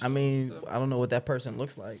animal on his I mean, I don't know what that person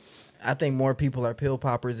looks like. I think more people are pill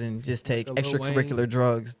poppers and just take Like a Lil extracurricular Wayne.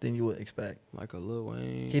 drugs than you would expect. like a Lil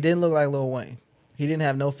Wayne. He didn't look like Lil Wayne. He didn't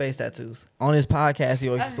have no face tattoos. On his podcast, he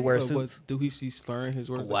always used to wear But suits. do he see slurring his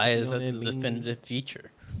words? Why Like, is you know, that the lean- definitive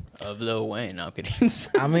feature of Lil Wayne? No, I'm kidding.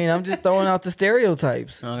 I mean, I'm just throwing out the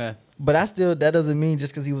stereotypes. Okay. But that doesn't mean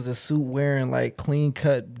just because he was a suit wearing like clean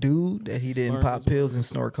cut dude that he didn't Slurring pop his pills words. and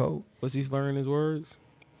snort coke. Was he slurring his words?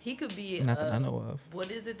 He could be. Not that I know of. What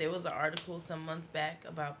is it? There was an article some months back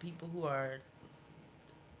about people who are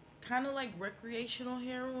kind of like recreational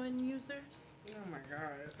heroin users. Oh my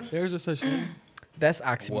god. There's a such thing. That's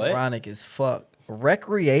oxymoronic as fuck.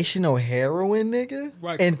 Recreational heroin, nigga?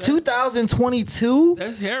 Right, In that's- 2022?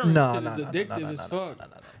 That's heroin. No, shit no, is no, no, addictive no, no, as no, fuck. no, no,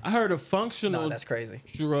 no. I heard of functional No, that's crazy.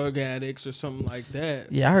 drug addicts or something like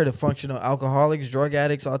that. Yeah, I heard of functional alcoholics, drug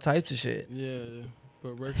addicts, all types of shit. Yeah.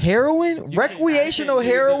 But Heroin? You can't- recreational I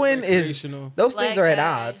can't do that heroin is. recreational. Those Black things are at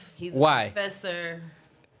guy, odds. He's Why? A professor.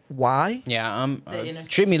 Why? Yeah, The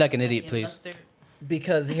treat me like an intersection idiot, of please. mustard.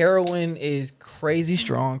 Because heroin is crazy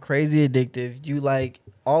strong, crazy addictive. You like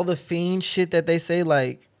all the fiend shit that they say,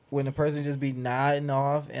 like when a person just be nodding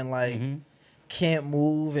off and like can't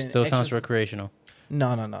move and Still sounds extra- recreational.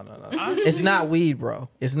 No. It's not weed, bro.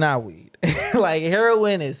 It's not weed. Like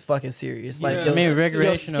heroin is fucking serious. Like Yeah. your, I mean, your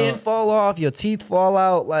recreational- skin fall off, your teeth fall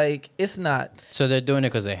out. Like it's not. So they're doing it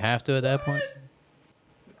because they have to at that point?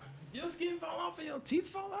 Your skin fall off and your teeth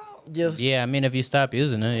fall out. Just Yeah, I mean, if you stop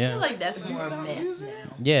using it, I feel yeah. like that's more meth now.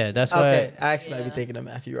 Yeah, that's okay. why. I actually might be thinking of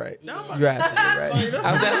math. You're right. No, You're absolutely right.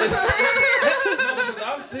 I'm definitely. No, 'cause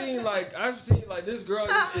I've seen like this girl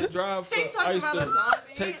used to drive for. He talking I used about a to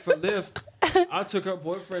zombie. take for Lyft. I took her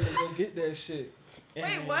boyfriend to go get that shit. Wait,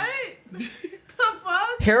 And- what? the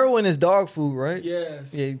fuck? Heroin is dog food, right?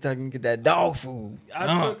 Yes. Yeah, you talking get that dog food.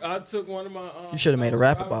 I took one of my. You shoulda made a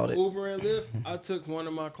rap I was about driving it. Uber and Lyft. I took one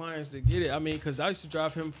of my clients to get it. I mean, cause I used to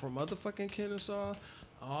drive him from motherfucking Kennesaw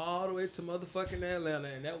all the way to motherfucking Atlanta,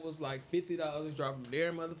 and that was like $50 drive from there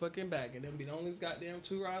and motherfucking back, and then be the only goddamn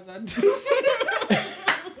 2 rides I do.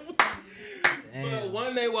 But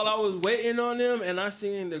one day while I was waiting on them, and I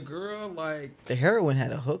seen the girl like. The heroin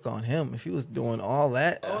had a hook on him. If he was doing all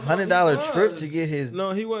that, Oh, no, $100 he trip was. to get his.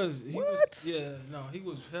 No, he was. He What? Was, yeah, no, he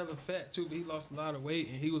was hella fat too, but he lost a lot of weight,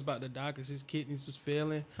 and he was about to die because his kidneys was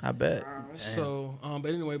failing. I bet. So, but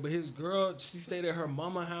anyway, but his girl, she stayed at her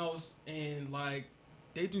mama house, and like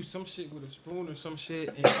they do some shit with a spoon or some shit,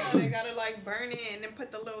 and, They gotta like burn it and then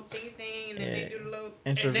put the little thing, and then Yeah. they do the little.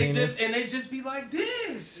 Intravenous. and they just be like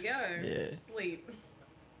this. Yeah. Yeah. Sleep.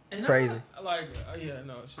 And Crazy. I, like, yeah,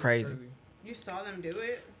 no, shit's Crazy. You saw them do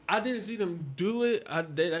it. I didn't see them do it.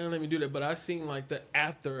 They didn't let me do that, but I seen like the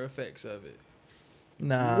after effects of it.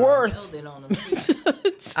 Nah. Held it on him.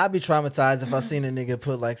 I'd be traumatized if I seen a nigga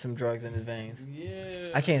put like some drugs in his veins. Yeah.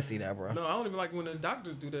 I can't see that, bro. No, I don't even like when the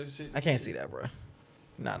doctors do that shit. I can't see that, bro.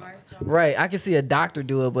 Nah. I saw Right. I can see a doctor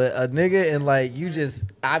do it, but a nigga and like you just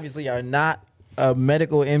obviously are not a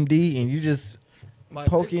medical MD and you just Like,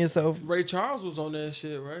 poking yourself. Ray Charles was on that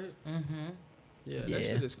shit, right? Mm-hmm. Yeah, that Yeah.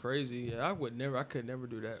 shit is crazy. Yeah, I could never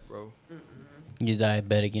do that, bro. You're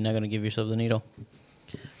diabetic. You're not going to give yourself the needle.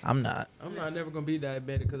 I'm not. I'm not never gonna be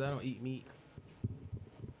diabetic because I don't eat meat.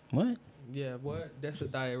 What? Yeah, what? That's a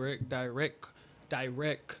direct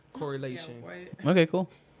correlation. Yeah, what? Okay, cool.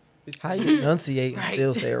 How you enunciate and Right.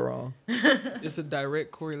 still say it wrong? It's a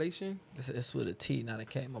direct correlation. It's with a T, not a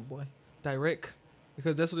K, my boy. Direct.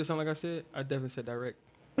 Because that's what it sounded like I said. I definitely said direct.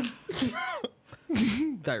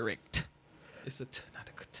 Direct. It's a T, not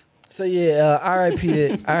a K. So yeah,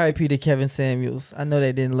 R.I.P. to Kevin Samuels. I know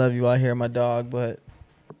they didn't love you out here, my dog, but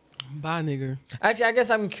Bye, nigga. actually, I guess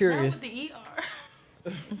I'm Not curious. with the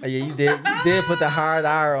ER. Oh, yeah, you did put the hard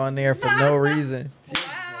R on there for no reason.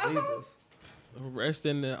 Jesus. Rest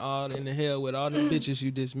in the hell with all the bitches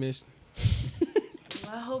you dismissed.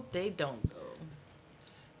 Well, I hope they don't go.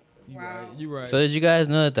 You Wow. right. You right. So did you guys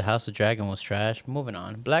know that the House of Dragon was trash? Moving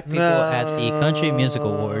on. Black people at the Country Music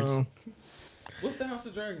Awards. What's the House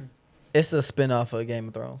of Dragon? It's a spinoff of Game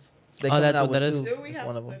of Thrones. They Oh, coming that's out what that with is? two. Do we It's have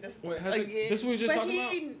one to of them. say this Wait, has it- again? this what we just But talking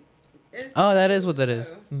he is- Oh, that is what that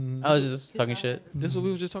is. Mhm. I was just talking shit. This what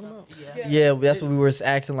we was just talking about? Yeah. Yeah, that's what we were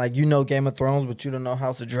asking. Like, you know Game of Thrones, but you don't know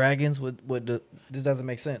House of Dragons. This doesn't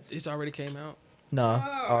make sense. It's already came out. No, it's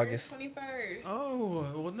Oh, August. 21st. Oh,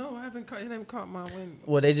 well, no, I haven't. It haven't caught my wind.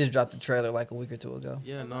 Well, they just dropped the trailer like a week or two ago.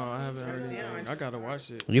 Yeah, no, I haven't heard Damn, anything. I I gotta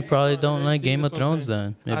watch it. You probably I don't haven't like seen Game this of one Thrones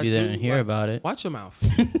thing. then, if I you didn't do hear like- about it. Watch your mouth.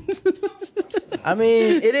 I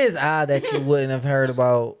mean, it is odd that you wouldn't have heard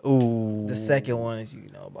about Ooh. the second one, as you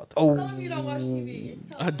know. about that. Oh, You don't watch TV.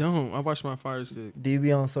 I don't. I watch my Fire Stick. Do you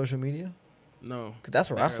be on social media? No. Cause that's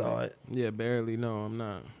where I Barely. saw it. Yeah, barely. No, I'm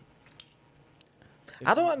not.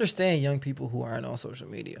 I don't understand young people who aren't on social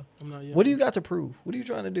media. I'm not young. What do you got to prove? What are you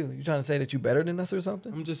trying to do? You trying to say that you better than us or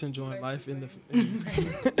something? I'm just enjoying life in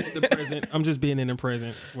the present. I'm just being in the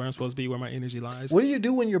present where I'm supposed to be, where my energy lies. What do you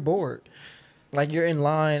do when you're bored? Like you're in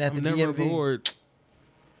line at I'm the never DMV. bored.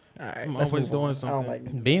 All right, I'm let's always move on. doing something. I don't like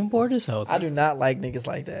niggas. being bored is healthy. I do not like niggas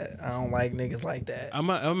like that. I don't like niggas like that.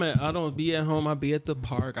 I don't be at home. I be at the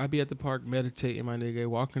park. I be at the park meditating, my nigga,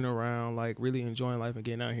 walking around, like really enjoying life and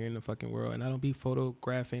getting out here in the fucking world. And I don't be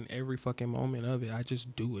photographing every fucking moment of it. I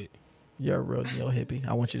just do it. You're a real neo hippie.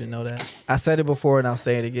 I want you to know that. I said it before and I'll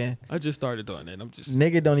say it again. I just started doing that. I'm just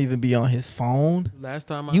Nigga don't even be on his phone. last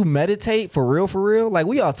time You meditate for real? Like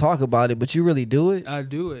we all talk about it, but you really do it? I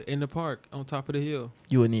do it in the park on top of the hill.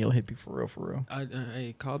 You a neo hippie for real?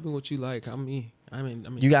 Hey, call me what you like. I'm me. I mean,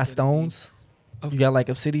 You got stones? You got like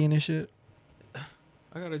obsidian and shit?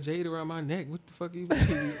 I got a jade around my neck. What the fuck you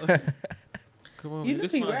mean? Like, come on, You man. know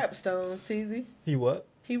This he my- rap stones, Teasy. He what?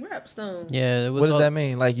 He rap stones. Yeah, it was What does all- that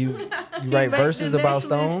mean? Like you write make verses the about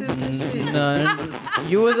necklaces stones? and shit. No,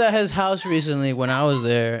 you was at his house recently when I was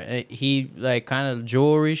there. He like kind of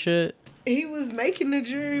jewelry shit. He was making the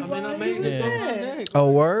jury I mean, while I he made was this on my there. neck. A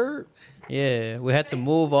word? Yeah, we had to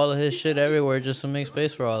move all of his shit everywhere just to make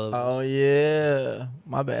space for all of it. Oh yeah.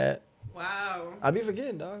 My bad. Wow. I be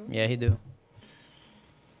forgetting, dog. Yeah, he do.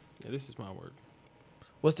 Yeah, this is my work.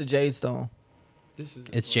 What's the jade stone? This is.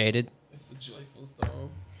 It's jaded. It's a joyful stone.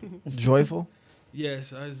 Joyful?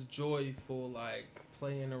 Yes, it's joyful, like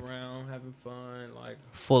playing around, having fun, like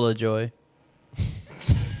Full of joy.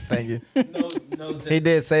 Thank you. no. He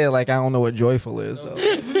did say it like I don't know what joyful is No though.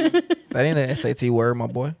 zest. That ain't an SAT word, my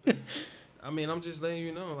boy. I mean, I'm just letting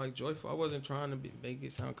you know, like joyful. I wasn't trying to make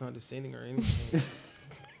it sound condescending or anything.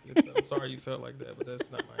 I'm sorry you felt like that, but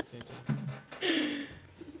that's not my intention.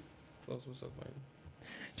 Close, what's up, man?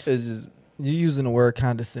 This is You using the word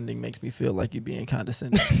condescending makes me feel like you're being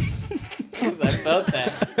condescending. because I felt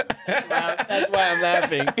that. That's why I'm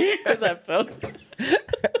laughing. Because I felt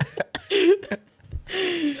it.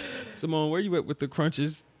 Simone, where you at with the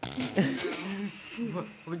crunches?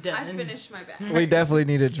 We're I done. finished my bag. We definitely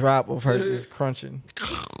need a drop of her just crunching.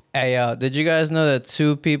 Hey, did you guys know that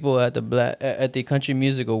 2 people at the Country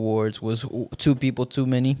Music Awards was 2 people too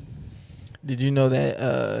many? Did you know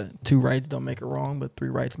that 2 rights don't make a wrong, but 3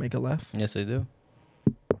 rights make a left? Yes, they do.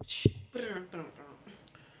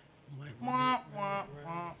 I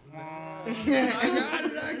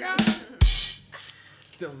got it.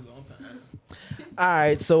 That was on time. All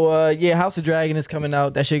right, so yeah, House of Dragon is coming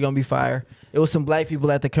out. That shit gonna be fire. It was some black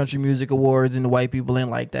people at the Country Music Awards, and the white people didn't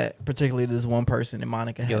like that. Particularly this one person, and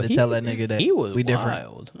Monica had to tell that nigga that he was we different.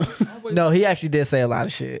 wild. No, he actually did say a lot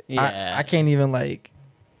of shit. Yeah. I can't even like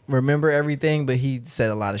remember everything, but he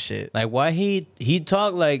said a lot of shit. Like why he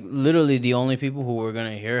talked like literally the only people who were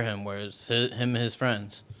gonna hear him was him and his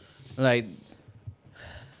friends. Like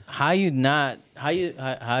how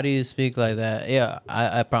do you speak like that? Yeah,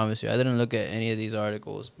 I promise you, I didn't look at any of these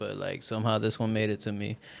articles, but like somehow this one made it to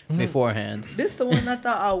me beforehand. This the one I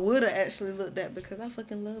thought I would have actually looked at because I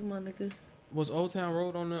fucking love Monica. Was Old Town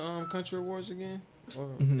Road on the Country Awards again? Or,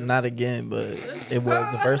 Not again, but it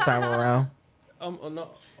was the first time around. no.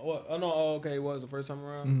 Oh, okay, it was the first time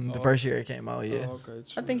around. The first year it came out, yeah. Oh, okay.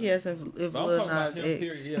 I think he has some But I'm Lil talking about Nas him, X.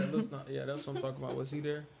 period. Yeah, that's what I'm talking about. Was he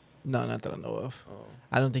there? No, not that I know of. Oh,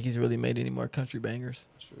 I don't think he's really made any more country bangers.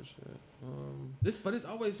 sure shit. But it's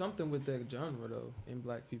always something with that genre though in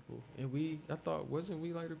black people, and I thought wasn't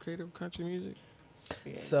we like the creative country music?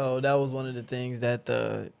 So that was one of the things that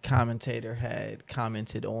the commentator had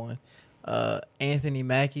commented on. Anthony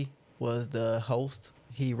Mackie was the host.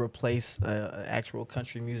 He replaced an actual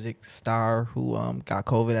country music star who got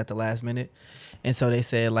COVID at the last minute. And so they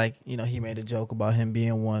said, like, you know, he made a joke about him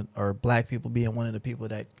being one, or black people being one of the people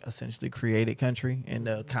that essentially created country. And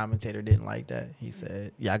the commentator didn't like that. He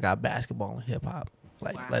said, yeah, I got basketball and hip hop.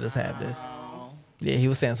 Like, let us have this. Yeah, he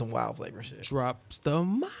was saying some wild flavor shit. Drops the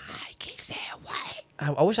mic. He said what?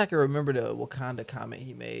 I wish I could remember the Wakanda comment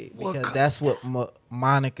he made, because that's what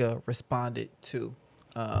Monica responded to.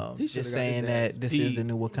 He Just should've got saying his that ass this beat. is the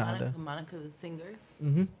new Wakanda. Monica the singer.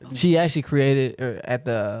 She actually created, at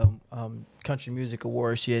the Country Music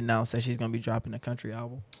Awards, she announced that she's going to be dropping a country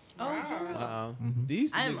album. Oh, for real? Wow. Mm-hmm.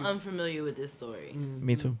 These I am niggas, unfamiliar with this story.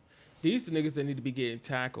 Me too. these the niggas that need to be getting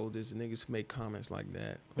tackled. Is the niggas who make comments like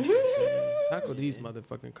that. Tackle these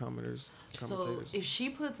motherfucking commentators. So if she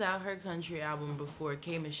puts out her country album before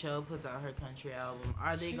K Michelle puts out her country album,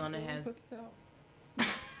 are they gonna have?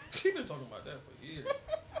 She been talking about that for years.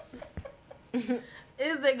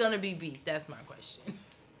 Is there gonna be beef? That's my question.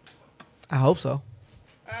 I hope so.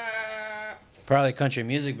 Probably country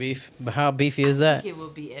music beef, but how beefy is that? It will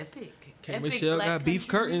be epic. K Epic Michelle black got beef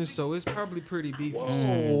country curtains, music. so it's probably pretty beefy.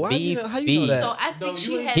 Oh, Beef, how you know that? So I think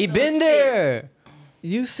she had He those been fixed. there.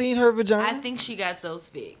 You seen her vagina? I think she got those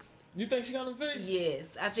fixed. You think she got them fixed? Yes,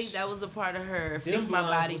 I think that was a part of her Them fix my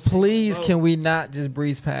lines body. was- Please, Bro. can we not just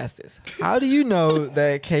breeze past this? How do you know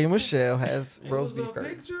that K Michelle has It roast was beef a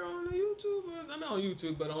curtains? picture on the YouTube. I mean, on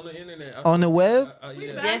YouTube, but on the internet. On the web?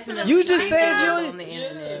 Yeah. Definitely. You just think said it you was don't- on the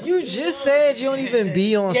internet. You just said you don't even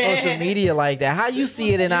be on social media like that. How you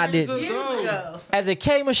see it and I didn't? Years ago. As a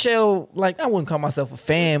K Michelle, like I wouldn't call myself a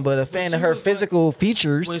fan, but a fan she of her was like- physical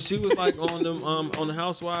features. When she was like on them on the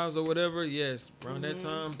Housewives or whatever, yes, around that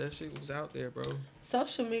time, that shit was out there, bro.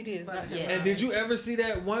 Social media is not Yeah. And did you ever see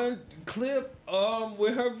that one clip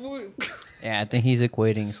with her booty? Yeah, I think he's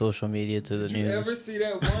equating social media to the Did you ever news. see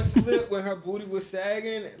that one clip where her booty was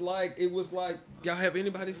sagging? Like it was like, y'all have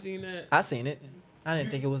anybody seen that? I seen it. I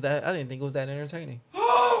didn't think it was that. I didn't think it was that entertaining.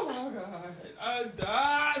 Oh my god, I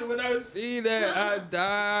died when I see that. I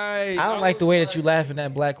died. I don't like the way that you laughing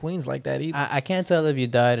at Black Queens like that either. I can't tell if you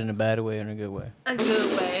died in a bad way or in a good way. A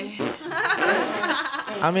good way.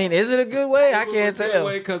 I mean, is it a good way? I can't tell.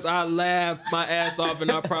 Because I laughed my ass off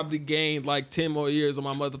and I probably gained like 10 more years of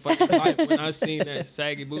my motherfucking life when I seen that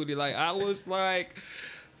saggy booty. Like I was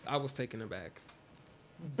taken aback.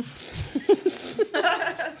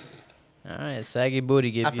 All right, saggy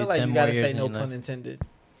booty give I you feel like 10 you more gotta years say in no your life. pun intended.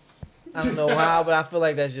 I don't know how, but I feel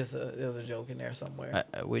like that's just there's a joke in there somewhere.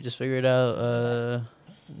 We just figured out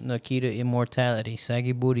Nikita immortality.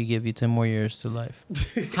 Saggy booty give you 10 more years to life.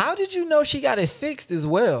 How did you know she got it fixed as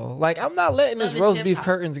well? Like I'm not letting this Love is roast hip beef hop.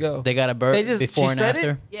 curtains go. They got a birth They just- before she and said it?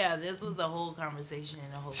 after. Yeah, this was a whole conversation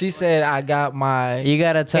and a whole. She story. said I got my You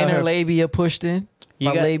gotta tell inner her. labia pushed in. You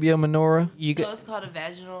My got- labia minora. You So get it's called a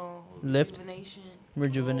vaginal Lift? rejuvenation.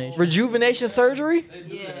 rejuvenation. Rejuvenation surgery?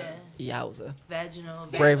 Yeah, Yowza. vaginal.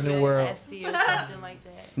 Brave New World. vaginoplasty or something like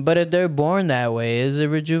that. But if they're born that way, is it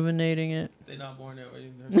rejuvenating it? They're not born that way.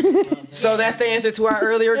 So that's the answer to our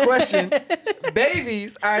earlier question.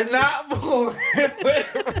 Babies are not born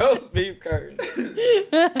with roast beef curtains.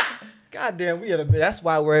 God damn, we had a bit. That's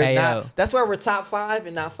why we're Hey, not. yo. That's why we're top 5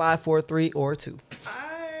 and not 5, 4, 3, or 2.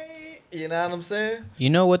 You know what I'm saying? You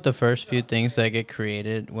know what the first few things that get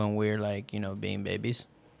created when we're like, being babies?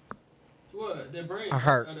 What? Their brain A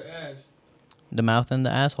heart. or the ass? The mouth and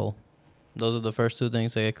the asshole. Those are the first two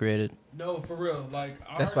things that get created. No, for real. Like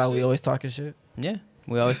That's our why we shit- always talking shit. Yeah.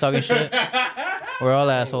 We always talking shit. We're all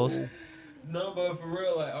assholes. No, but for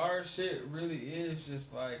real, like our shit really is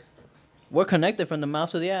just like We're connected from the mouth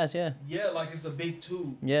to the ass, yeah. like it's a big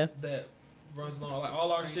tube. Yeah. That runs along. Like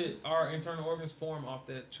all our shit, our internal organs form off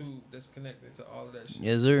that tube that's connected to all of that shit.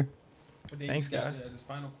 Yes, sir. But then Thanks, you got, guys. The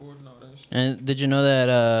spinal cord and all that shit. And did you know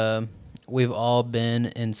that we've all been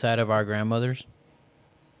inside of our grandmothers?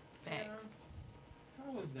 Facts.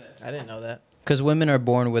 How was that? I didn't know that. Because women are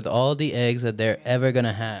born with all the eggs that they're ever going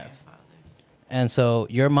to have. And so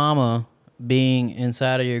your mama being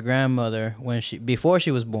inside of your grandmother before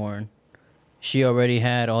she was born, she already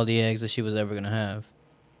had all the eggs that she was ever going to have.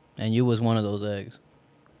 And you was one of those eggs.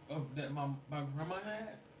 Oh, that my grandma had?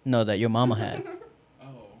 No, that your mama had. Oh,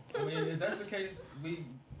 I mean, if that's the case,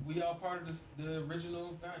 we all part of the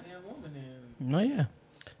original goddamn woman then. No, yeah.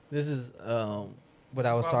 This is what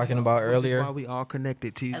I was talking about earlier. Why we all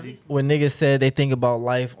connected to At least When niggas said they think about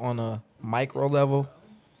life on a micro level,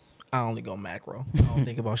 I only go macro. I don't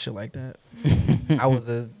think about shit like that. I was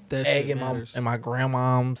a That egg shit in matters. my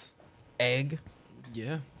grandmom's egg.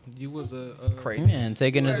 Yeah, you was a Crazy. Yeah, and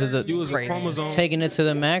taking it to You the was a Crazy. chromosome. taking it to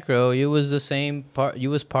the macro, you was the same part. You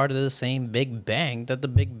was part of the same Big Bang that the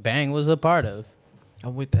Big Bang was a part of.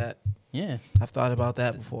 I'm with that. Yeah, I've thought about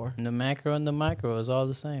that before. and the macro and the micro is all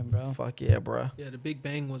the same, bro. Fuck yeah, bruh. Yeah, the Big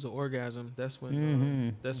Bang was an orgasm. That's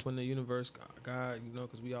when that's when the universe, God,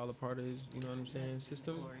 because we all a part of his, you know what I'm saying,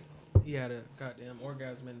 system. He had a goddamn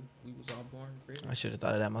orgasm and we was all born created. I should have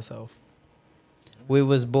thought of that myself. We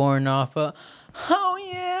was born off of. Oh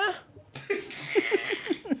yeah.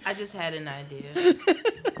 I just had an idea.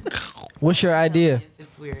 What's your idea? If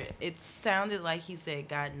it's weird. It sounded like he said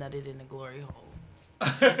God nutted in a glory hole.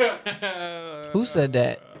 Who said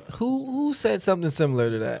that? Who said something similar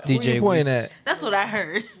to that? Who DJ you pointing Reese. at? That's what I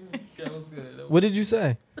heard. That was good. That was, What did you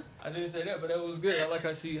say? I didn't say that, but that was good. I like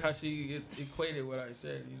how she equated what I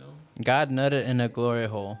said. God nutted in a glory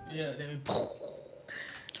hole. Yeah. Then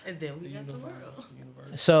And then we the got the universe. world.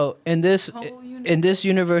 So in this Whole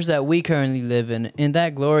universe that we currently live in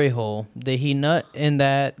that glory hole, did he nut in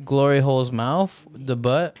that glory hole's mouth, the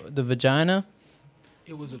butt, the vagina?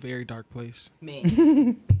 It was a very dark place. Man,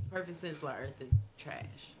 makes perfect sense why Earth is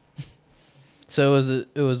trash. So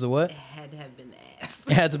it was the what? It had to have been the ass.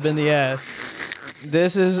 It had to have been the ass.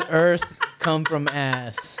 This is Earth come from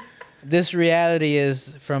ass. This reality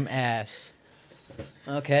is from ass.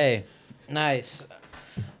 Okay, nice.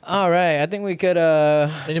 All right, I think we could.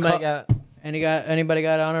 Anybody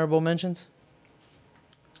got honorable mentions?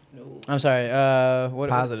 No. I'm sorry. What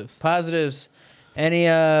Positives. Positives. Any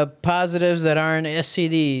positives that aren't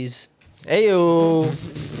STDs? Ayo.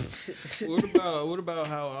 What about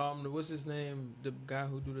how what's his name? The guy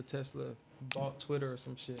who do the Tesla bought Twitter or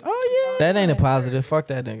some shit. Oh That ain't a positive. Fuck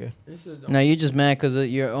that nigga. No, you just mad because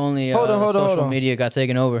your only Hold on. social media got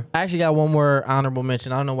taken over. I actually got one more honorable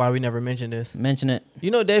mention. I don't know why we never mentioned this. Mention it.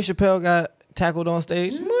 You know Dave Chappelle got tackled on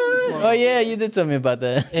stage? Oh yeah, you did tell me about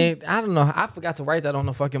that. And I don't know. I forgot to write that on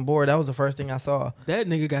the fucking board. That was the first thing I saw. That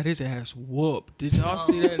nigga got his ass whooped. Did y'all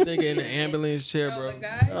see that nigga in the ambulance chair, bro?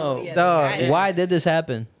 Oh, Yeah, dog. why did this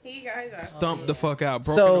happen? He got his ass. Stumped the fuck out.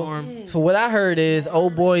 Broken arm. So what I heard is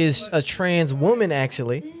old boy is a trans woman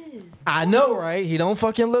actually. I know, right? He don't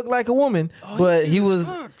fucking look like a woman, but he was.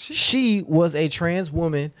 She was a trans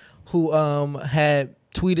woman who had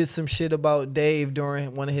tweeted some shit about Dave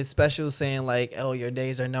during one of his specials, saying like, "Oh, your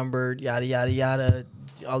days are numbered, yada yada yada.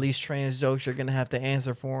 All these trans jokes you're gonna have to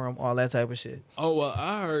answer for them, all that type of shit." Oh, well,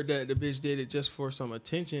 I heard that the bitch did it just for some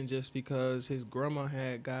attention, just because his grandma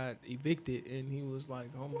had got evicted and he was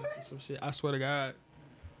like homeless or some shit. I swear to God.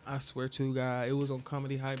 It was on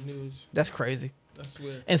Comedy Hype News. That's crazy. I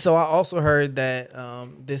swear. And so I also heard that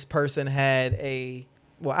this person had I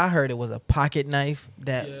heard it was a pocket knife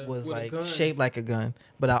that was with a like gun. shaped like a gun.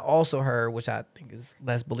 But I also heard, which I think is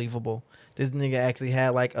less believable, this nigga actually had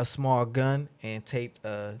like a small gun and taped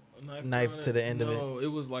a knife to the end of it. No,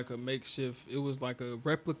 it was like a makeshift. It was like a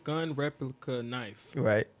replica knife.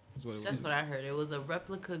 Right. That's what I heard. It was a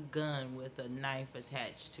replica gun with a knife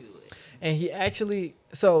attached to it. And he actually,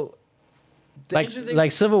 so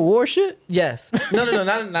Like Civil War shit? Yes. No,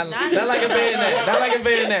 not like a bayonet. Not like a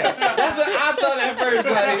bayonet. That's what I thought at first.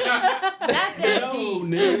 Like, Not that deep,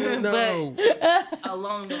 nigga, no. but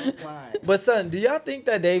along those lines. but son, do y'all think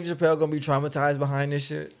that Dave Chappelle gonna be traumatized behind this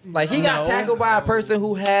shit? Like he got No. tackled by a person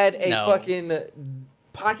who had a No. fucking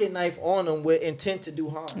pocket knife on him with intent to do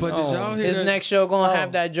harm. But did y'all hear His that? next show gonna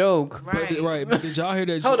have that joke. Right. But did y'all hear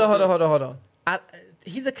that? Hold on.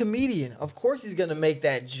 He's a comedian. Of course he's gonna make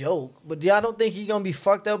that joke. But y'all don't think he gonna be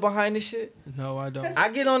fucked up behind this shit? No, I don't. I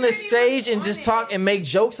get on the stage and just talk and make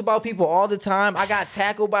jokes about people all the time. I got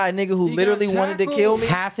tackled by a nigga who He literally got wanted to tackled? kill me.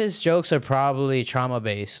 Half his jokes are probably trauma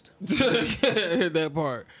based. That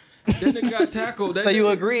part. That nigga got tackled. That So you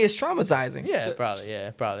nigga- agree it's traumatizing? Yeah, probably.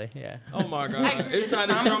 Yeah. Oh my I god, agree it's it's not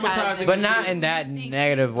as traumatizing. traumatizing. But not in that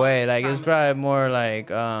negative way. Like it's probably more like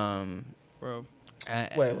bro.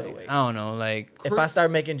 Wait. I don't know, like If I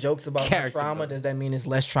start making jokes about my Character trauma, building. does that mean it's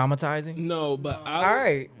less traumatizing? No, but All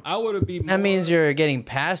right. I would have been. that means you're getting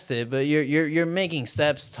past it, but you're making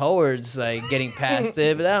steps towards like getting past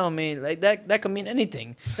it. But that don't mean like that could mean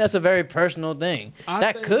anything. That's a very personal thing. I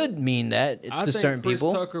That think- could mean that I to think certain Chris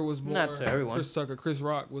people. Tucker was more, Not to everyone. Chris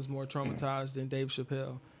Rock was more traumatized than Dave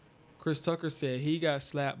Chappelle. Chris Tucker said he got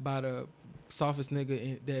slapped by the softest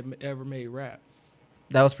nigga that ever made rap.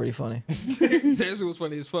 That was pretty funny. That shit was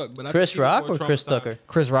funny as fuck. But I Chris think he was Rock more or Chris traumatized. Tucker?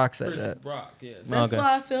 Chris Rock said Chris that. Rock, yes. That's Okay.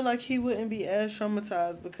 why I feel like he wouldn't be as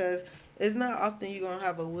traumatized because it's not often you're gonna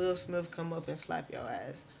have a Will Smith come up and slap your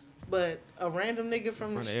ass. But a random nigga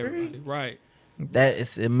from the In front of street, everybody. Right, That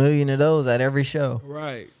is a million of those at every show.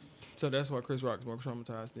 right. So that's why Chris Rock is more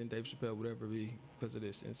traumatized than Dave Chappelle would ever be because of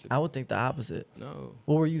this incident. I would think the opposite. No.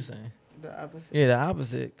 What were you saying? the opposite. Yeah, the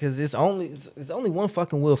opposite. Because it's only one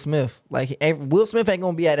fucking Will Smith. Like Will Smith ain't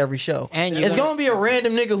gonna be at every show. And It's gonna be a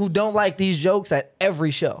random nigga who don't like these jokes at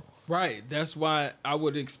every show. Right. That's why I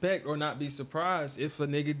would expect or not be surprised if a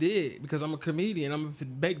nigga did. Because I'm a comedian. I'm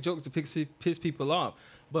gonna make jokes to piss people off.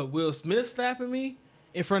 But Will Smith slapping me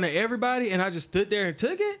in front of everybody and I just stood there and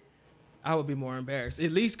took it, I would be more embarrassed.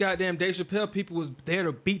 At least goddamn Dave Chappelle people was there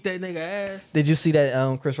to beat that nigga ass. Did you see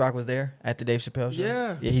that Chris Rock was there at the Dave Chappelle show?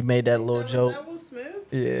 Yeah. Yeah, he made that little joke. That Will Smith?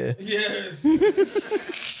 Yeah. Yes.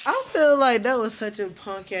 I feel like that was such a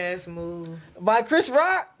punk ass move. By Chris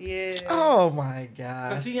Rock? Yeah. Oh my god.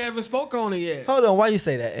 Because he haven't spoke on it yet. Hold on, why you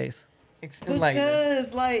say that, Ace? Enlighten us.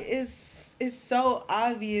 Because like it's so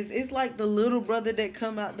obvious. It's like the little brother that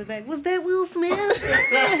come out the back. Was that Will Smith?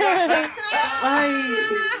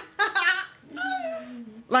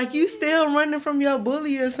 like you still running from your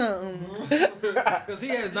bully or something. Because he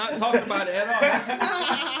has not talked about it at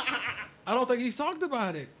all. I I don't think he's talked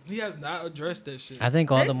about it. He has not addressed that shit. I think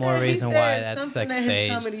all They the more said he reason why said that's something like at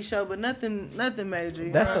his comedy staged. show, but nothing major.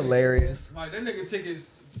 That's hilarious. Like that nigga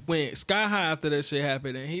tickets went sky high after that shit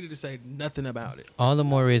happened, and he didn't say nothing about it. All the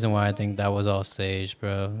more reason why I think that was all staged,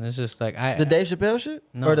 bro. It's just like The Dave Chappelle shit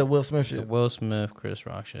No. or the Will Smith the shit? Will Smith, Chris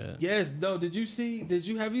Rock shit. Yes, no. Have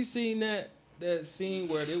you seen that scene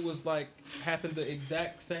where it was like happened the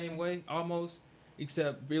exact same way almost,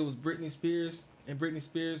 except it was Britney Spears, and Britney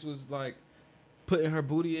Spears was like putting her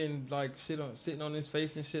booty and like sitting on his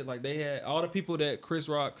face and shit. Like they had all the people that Chris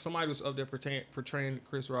Rock, somebody was up there portraying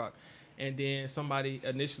Chris Rock, and then somebody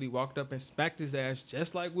initially walked up and smacked his ass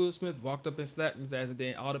just like Will Smith walked up and slapped his ass, and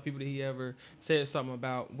then all the people that he ever said something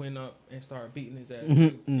about went up and started beating his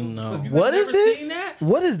ass. No. What is this? Seen that?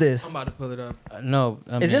 What is this? I'm about to pull it up. No.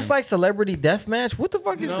 I Is mean, this like Celebrity Deathmatch? What the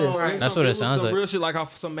fuck is No, this? That's what it was sounds some like. real shit like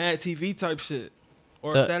off some Mad TV type shit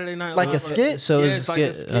or So- Saturday Night Like a Live. skit? So Yeah, it's like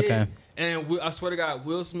a skit. okay. And I swear to God,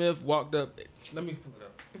 Will Smith walked up. Let me pull it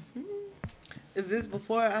up. Is this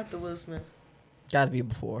before or after Will Smith? Gotta be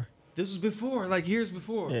before. This was before, like years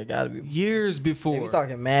before. Yeah, gotta be. Years before. If you're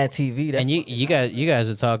talking Mad TV, that's And you guys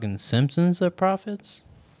are talking Simpsons of prophets?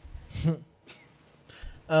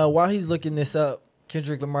 while he's looking this up,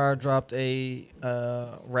 Kendrick Lamar dropped a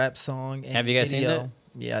rap song. And Have you guys seen video. that?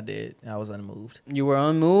 Yeah, I did. I was unmoved. You were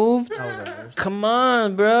unmoved? I was unmoved. Come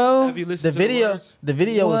on, bro. Have you The listened to video, words? the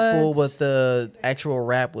video was cool, What? but the actual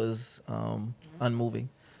rap was unmoving.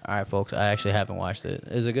 All right, folks. I actually haven't watched it.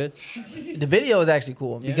 Is it good? The video is actually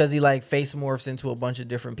cool Yeah? because he like face morphs into a bunch of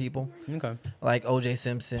different people, Okay. like O.J.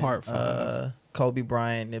 Simpson, Part 5. Kobe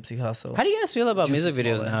Bryant, Nipsey Hussle. How do you guys feel about Juicy music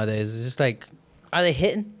videos Smollett. nowadays? It's just like, are they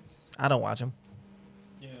hitting? I don't watch them.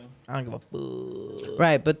 Yeah. I don't give a fuck.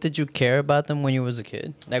 Right, but did you care about them when you was a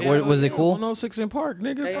kid? Like, Yeah, was it yeah, cool? 106 in Park,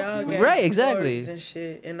 nigga. They Fuck all you. got Right, exactly. recordings and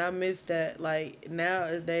shit, and I miss that. Like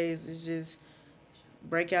nowadays, it's just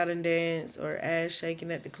break out and dance or ass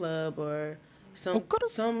shaking at the club or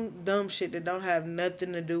some dumb shit that don't have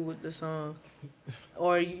nothing to do with the song,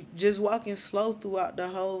 or you just walking slow throughout the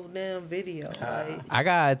whole damn video. Like, I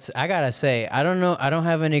gotta say, I don't know. I don't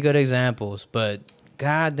have any good examples, but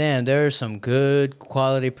goddamn, there's some good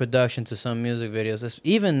quality production to some music videos.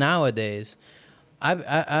 Even nowadays,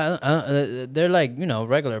 they're like, you know,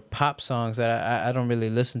 regular pop songs that I don't really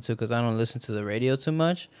listen to because I don't listen to the radio too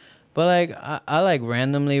much. But like I like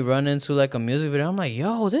randomly run into like a music video. I'm like,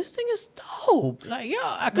 yo, this thing is dope. Like, yo,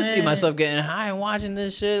 I could see Man. myself getting high and watching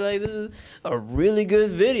this shit. Like, this is a really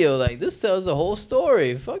good video. Like, this tells the whole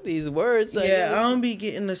story. Fuck these words. Like, yeah, I don't be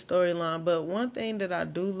getting the storyline, but one thing that I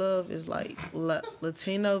do love is like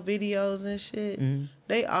Latino videos and shit. Mm-hmm.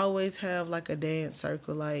 They always have like a dance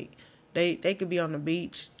circle. Like they could be on the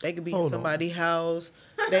beach, they could be in somebody's house.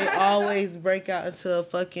 They always break out into a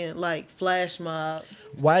fucking like flash mob.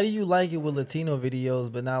 Why do you like it with Latino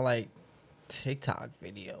videos, but not like TikTok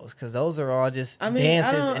videos? Because those are all just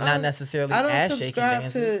dances and not necessarily ass shaking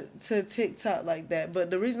dances. to TikTok like that,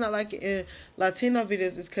 but the reason I like it in Latino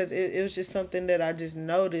videos is because it was just something that I just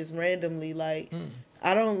noticed randomly. Like,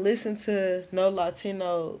 I don't listen to no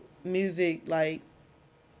Latino music like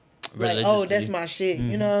oh, that's my shit.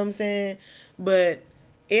 You know what I'm saying? But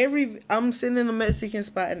I'm sitting in a Mexican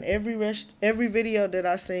spot, and every video that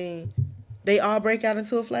I seen, they all break out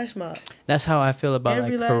into a flash mob. That's how I feel about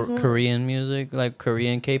Every like last one. Korean music, like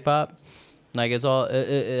Korean K-pop. Like, it's all.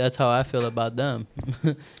 That's how I feel about them.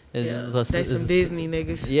 They some Disney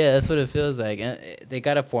niggas. Yeah, that's what it feels like. And they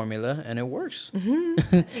got a formula, and it works. I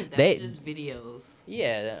think that's just videos.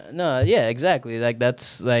 Yeah, exactly. Like,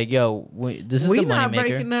 that's like, yo, this is We the not moneymaker.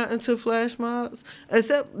 breaking out into flash mobs,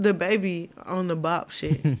 except the baby on the bop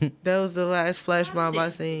shit. That was the last flash mob I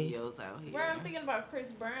seen. Videos out here. Bro, I'm thinking about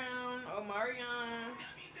Chris Brown, Omarion.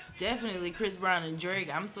 Definitely Chris Brown and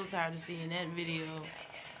Drake. I'm so tired of seeing that video.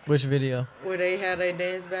 Which video? Where they had their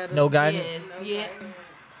dance battle. No guidance? Yes, yeah.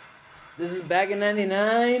 This is back in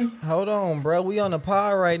 '99. Hold on, bro. We on the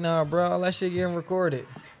pod right now, bro. All that shit getting recorded.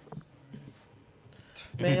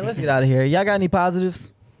 Man, let's get out of here. Y'all got any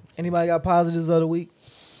positives? Anybody got positives of the week?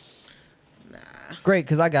 Nah. Great,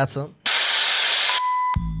 because I got some.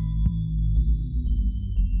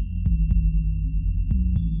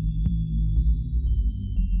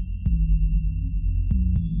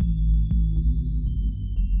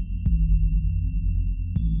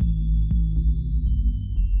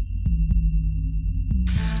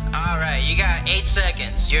 Alright, you got 8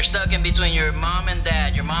 seconds. You're stuck in between your mom and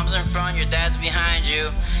dad. Your mom's in front, your dad's behind you,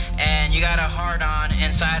 and you got a hard on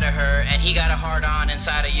inside of her, and he got a hard on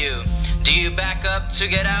inside of you. Do you back up to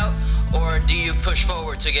get out, or do you push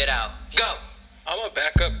forward to get out? Go! I'm gonna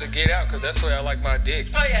back up to get out because that's the way I like my dick.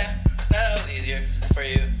 Oh yeah, that was easier for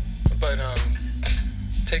you. But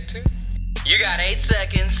take 2. You got 8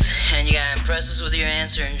 seconds, and you gotta impress us with your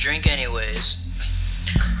answer and drink anyways.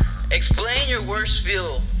 Explain your worst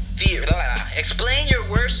fear. Explain your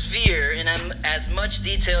worst fear in as much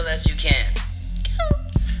detail as you can.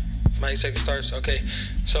 My second starts. Okay,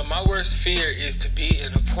 so my worst fear is to be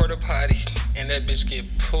in a porta potty and that bitch get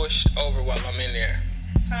pushed over while I'm in there.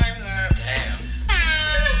 Time's up. Damn.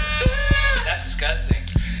 That's disgusting.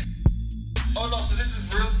 Oh no, so this is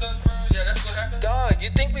real stuff, bro? Yeah, that's what happened? Dog, you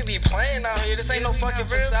think we be playing out here? This ain't no fucking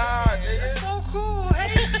facade, nigga. So cool.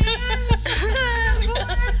 Hey,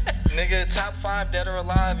 Nigga, top 5 dead or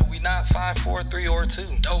alive, and we not 5, 4, 3, or 2.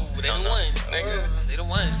 oh, they the ones, nigga. They the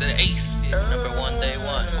ones. They're the ace. Number 1, day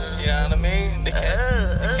 1. You know what I mean? The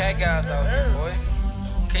cat guys out here, boy.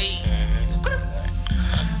 Okay.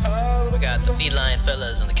 We got the feline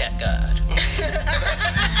fellas and the cat god.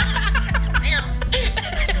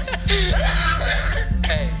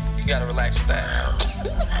 Hey, you gotta relax with that.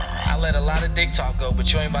 I let a lot of dick talk go,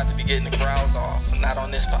 but you ain't about to be getting the growls off. Not on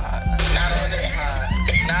this pod. Not on this pod.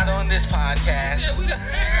 Not on this podcast. Yeah, we the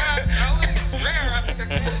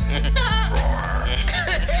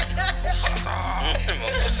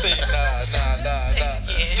See, nah.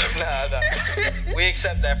 We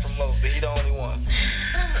accept that from Los, but he the only one.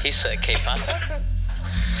 He said K-pop.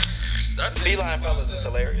 Feline fellas is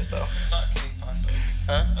hilarious though. Not K-pasta.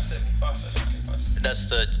 Huh? I said Mufasa, not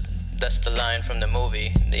K-pasta. That's the line from the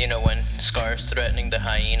movie. You know when Scar's threatening the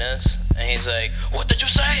hyenas, and he's like, "What did you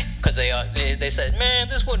say?" Because they said, "Man,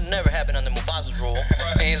 this would never happen under Mufasa's rule."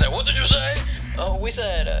 Right. And he's like, "What did you say?" Oh, we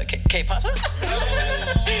said K-pasta.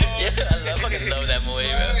 Yeah, I fucking love that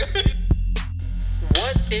movie, bro.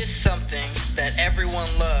 What is something that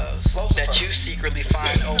everyone loves that you secretly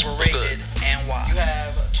find overrated and why? You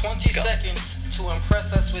have 20 seconds to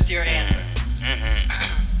impress us with your answer.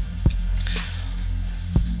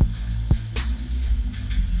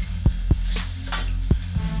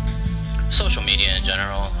 Social media in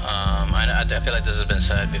general. I feel like this has been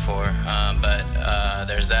said before, but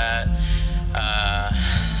there's that.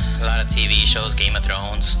 A lot of TV shows, Game of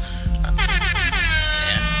Thrones.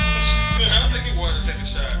 I don't think he wanted to take a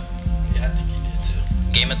shot. Yeah, I think he did too.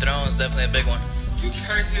 Game of Thrones, definitely a big one. You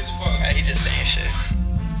crazy as fuck. Yeah, he just saying shit.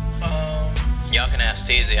 Y'all can ask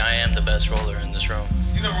Teasy. I am the best roller in this room.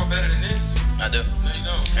 You don't roll better than this. I do. No, you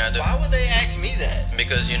don't. Yeah, I do. Why would they ask me that?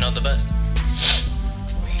 Because you know the best.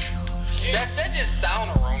 That just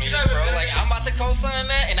sound erroneous, bro. Like I'm about to co-sign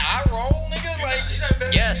that and I roll, nigga. Like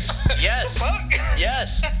yes. Fuck.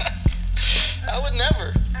 Yes. I would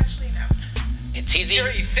never. Actually, no. Teasy. You're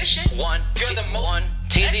efficient.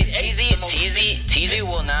 Teasy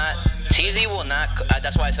will not. Teasy will not.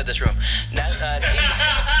 That's why I said this room.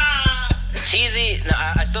 Teasy. No,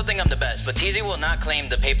 I still think I'm the best, but Teasy will not claim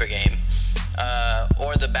the paper game,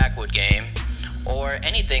 or the backwood game, or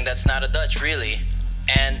anything that's not a Dutch really,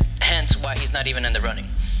 and hence why he's not even in the running.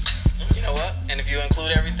 You know what? And if you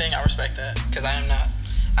include everything, I respect that, because I am not.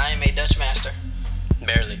 I am a Dutch master.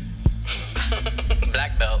 Barely.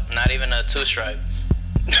 Black belt, not even a 2-stripe.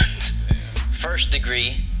 First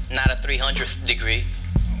degree, not a 300th degree.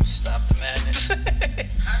 Stop the madness.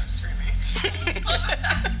 I'm screaming.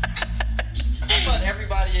 I thought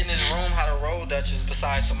everybody in this room had a roll Dutchess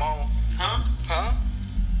besides Simone. Huh?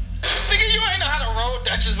 Nigga, you ain't know how to roll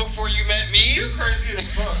Dutchess before you met me. You crazy as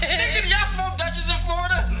fuck. Nigga, y'all smoke Dutchess in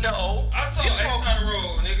Florida? No. I told you how to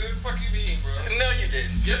roll, nigga. Fuck you mean, bro? No, you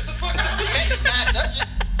didn't. Yes, the fuck I did. Not Dutchess.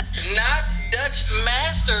 Not Dutch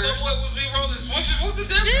masters. So what was we rolling switches? What's the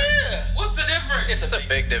difference? Yeah. What's the difference? It's a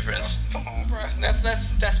big difference. Come on, bro.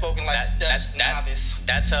 That's spoken like Dutch novice.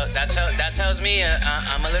 That tells me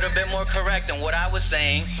I'm a little bit more correct than what I was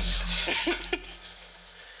saying.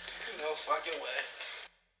 No fucking way.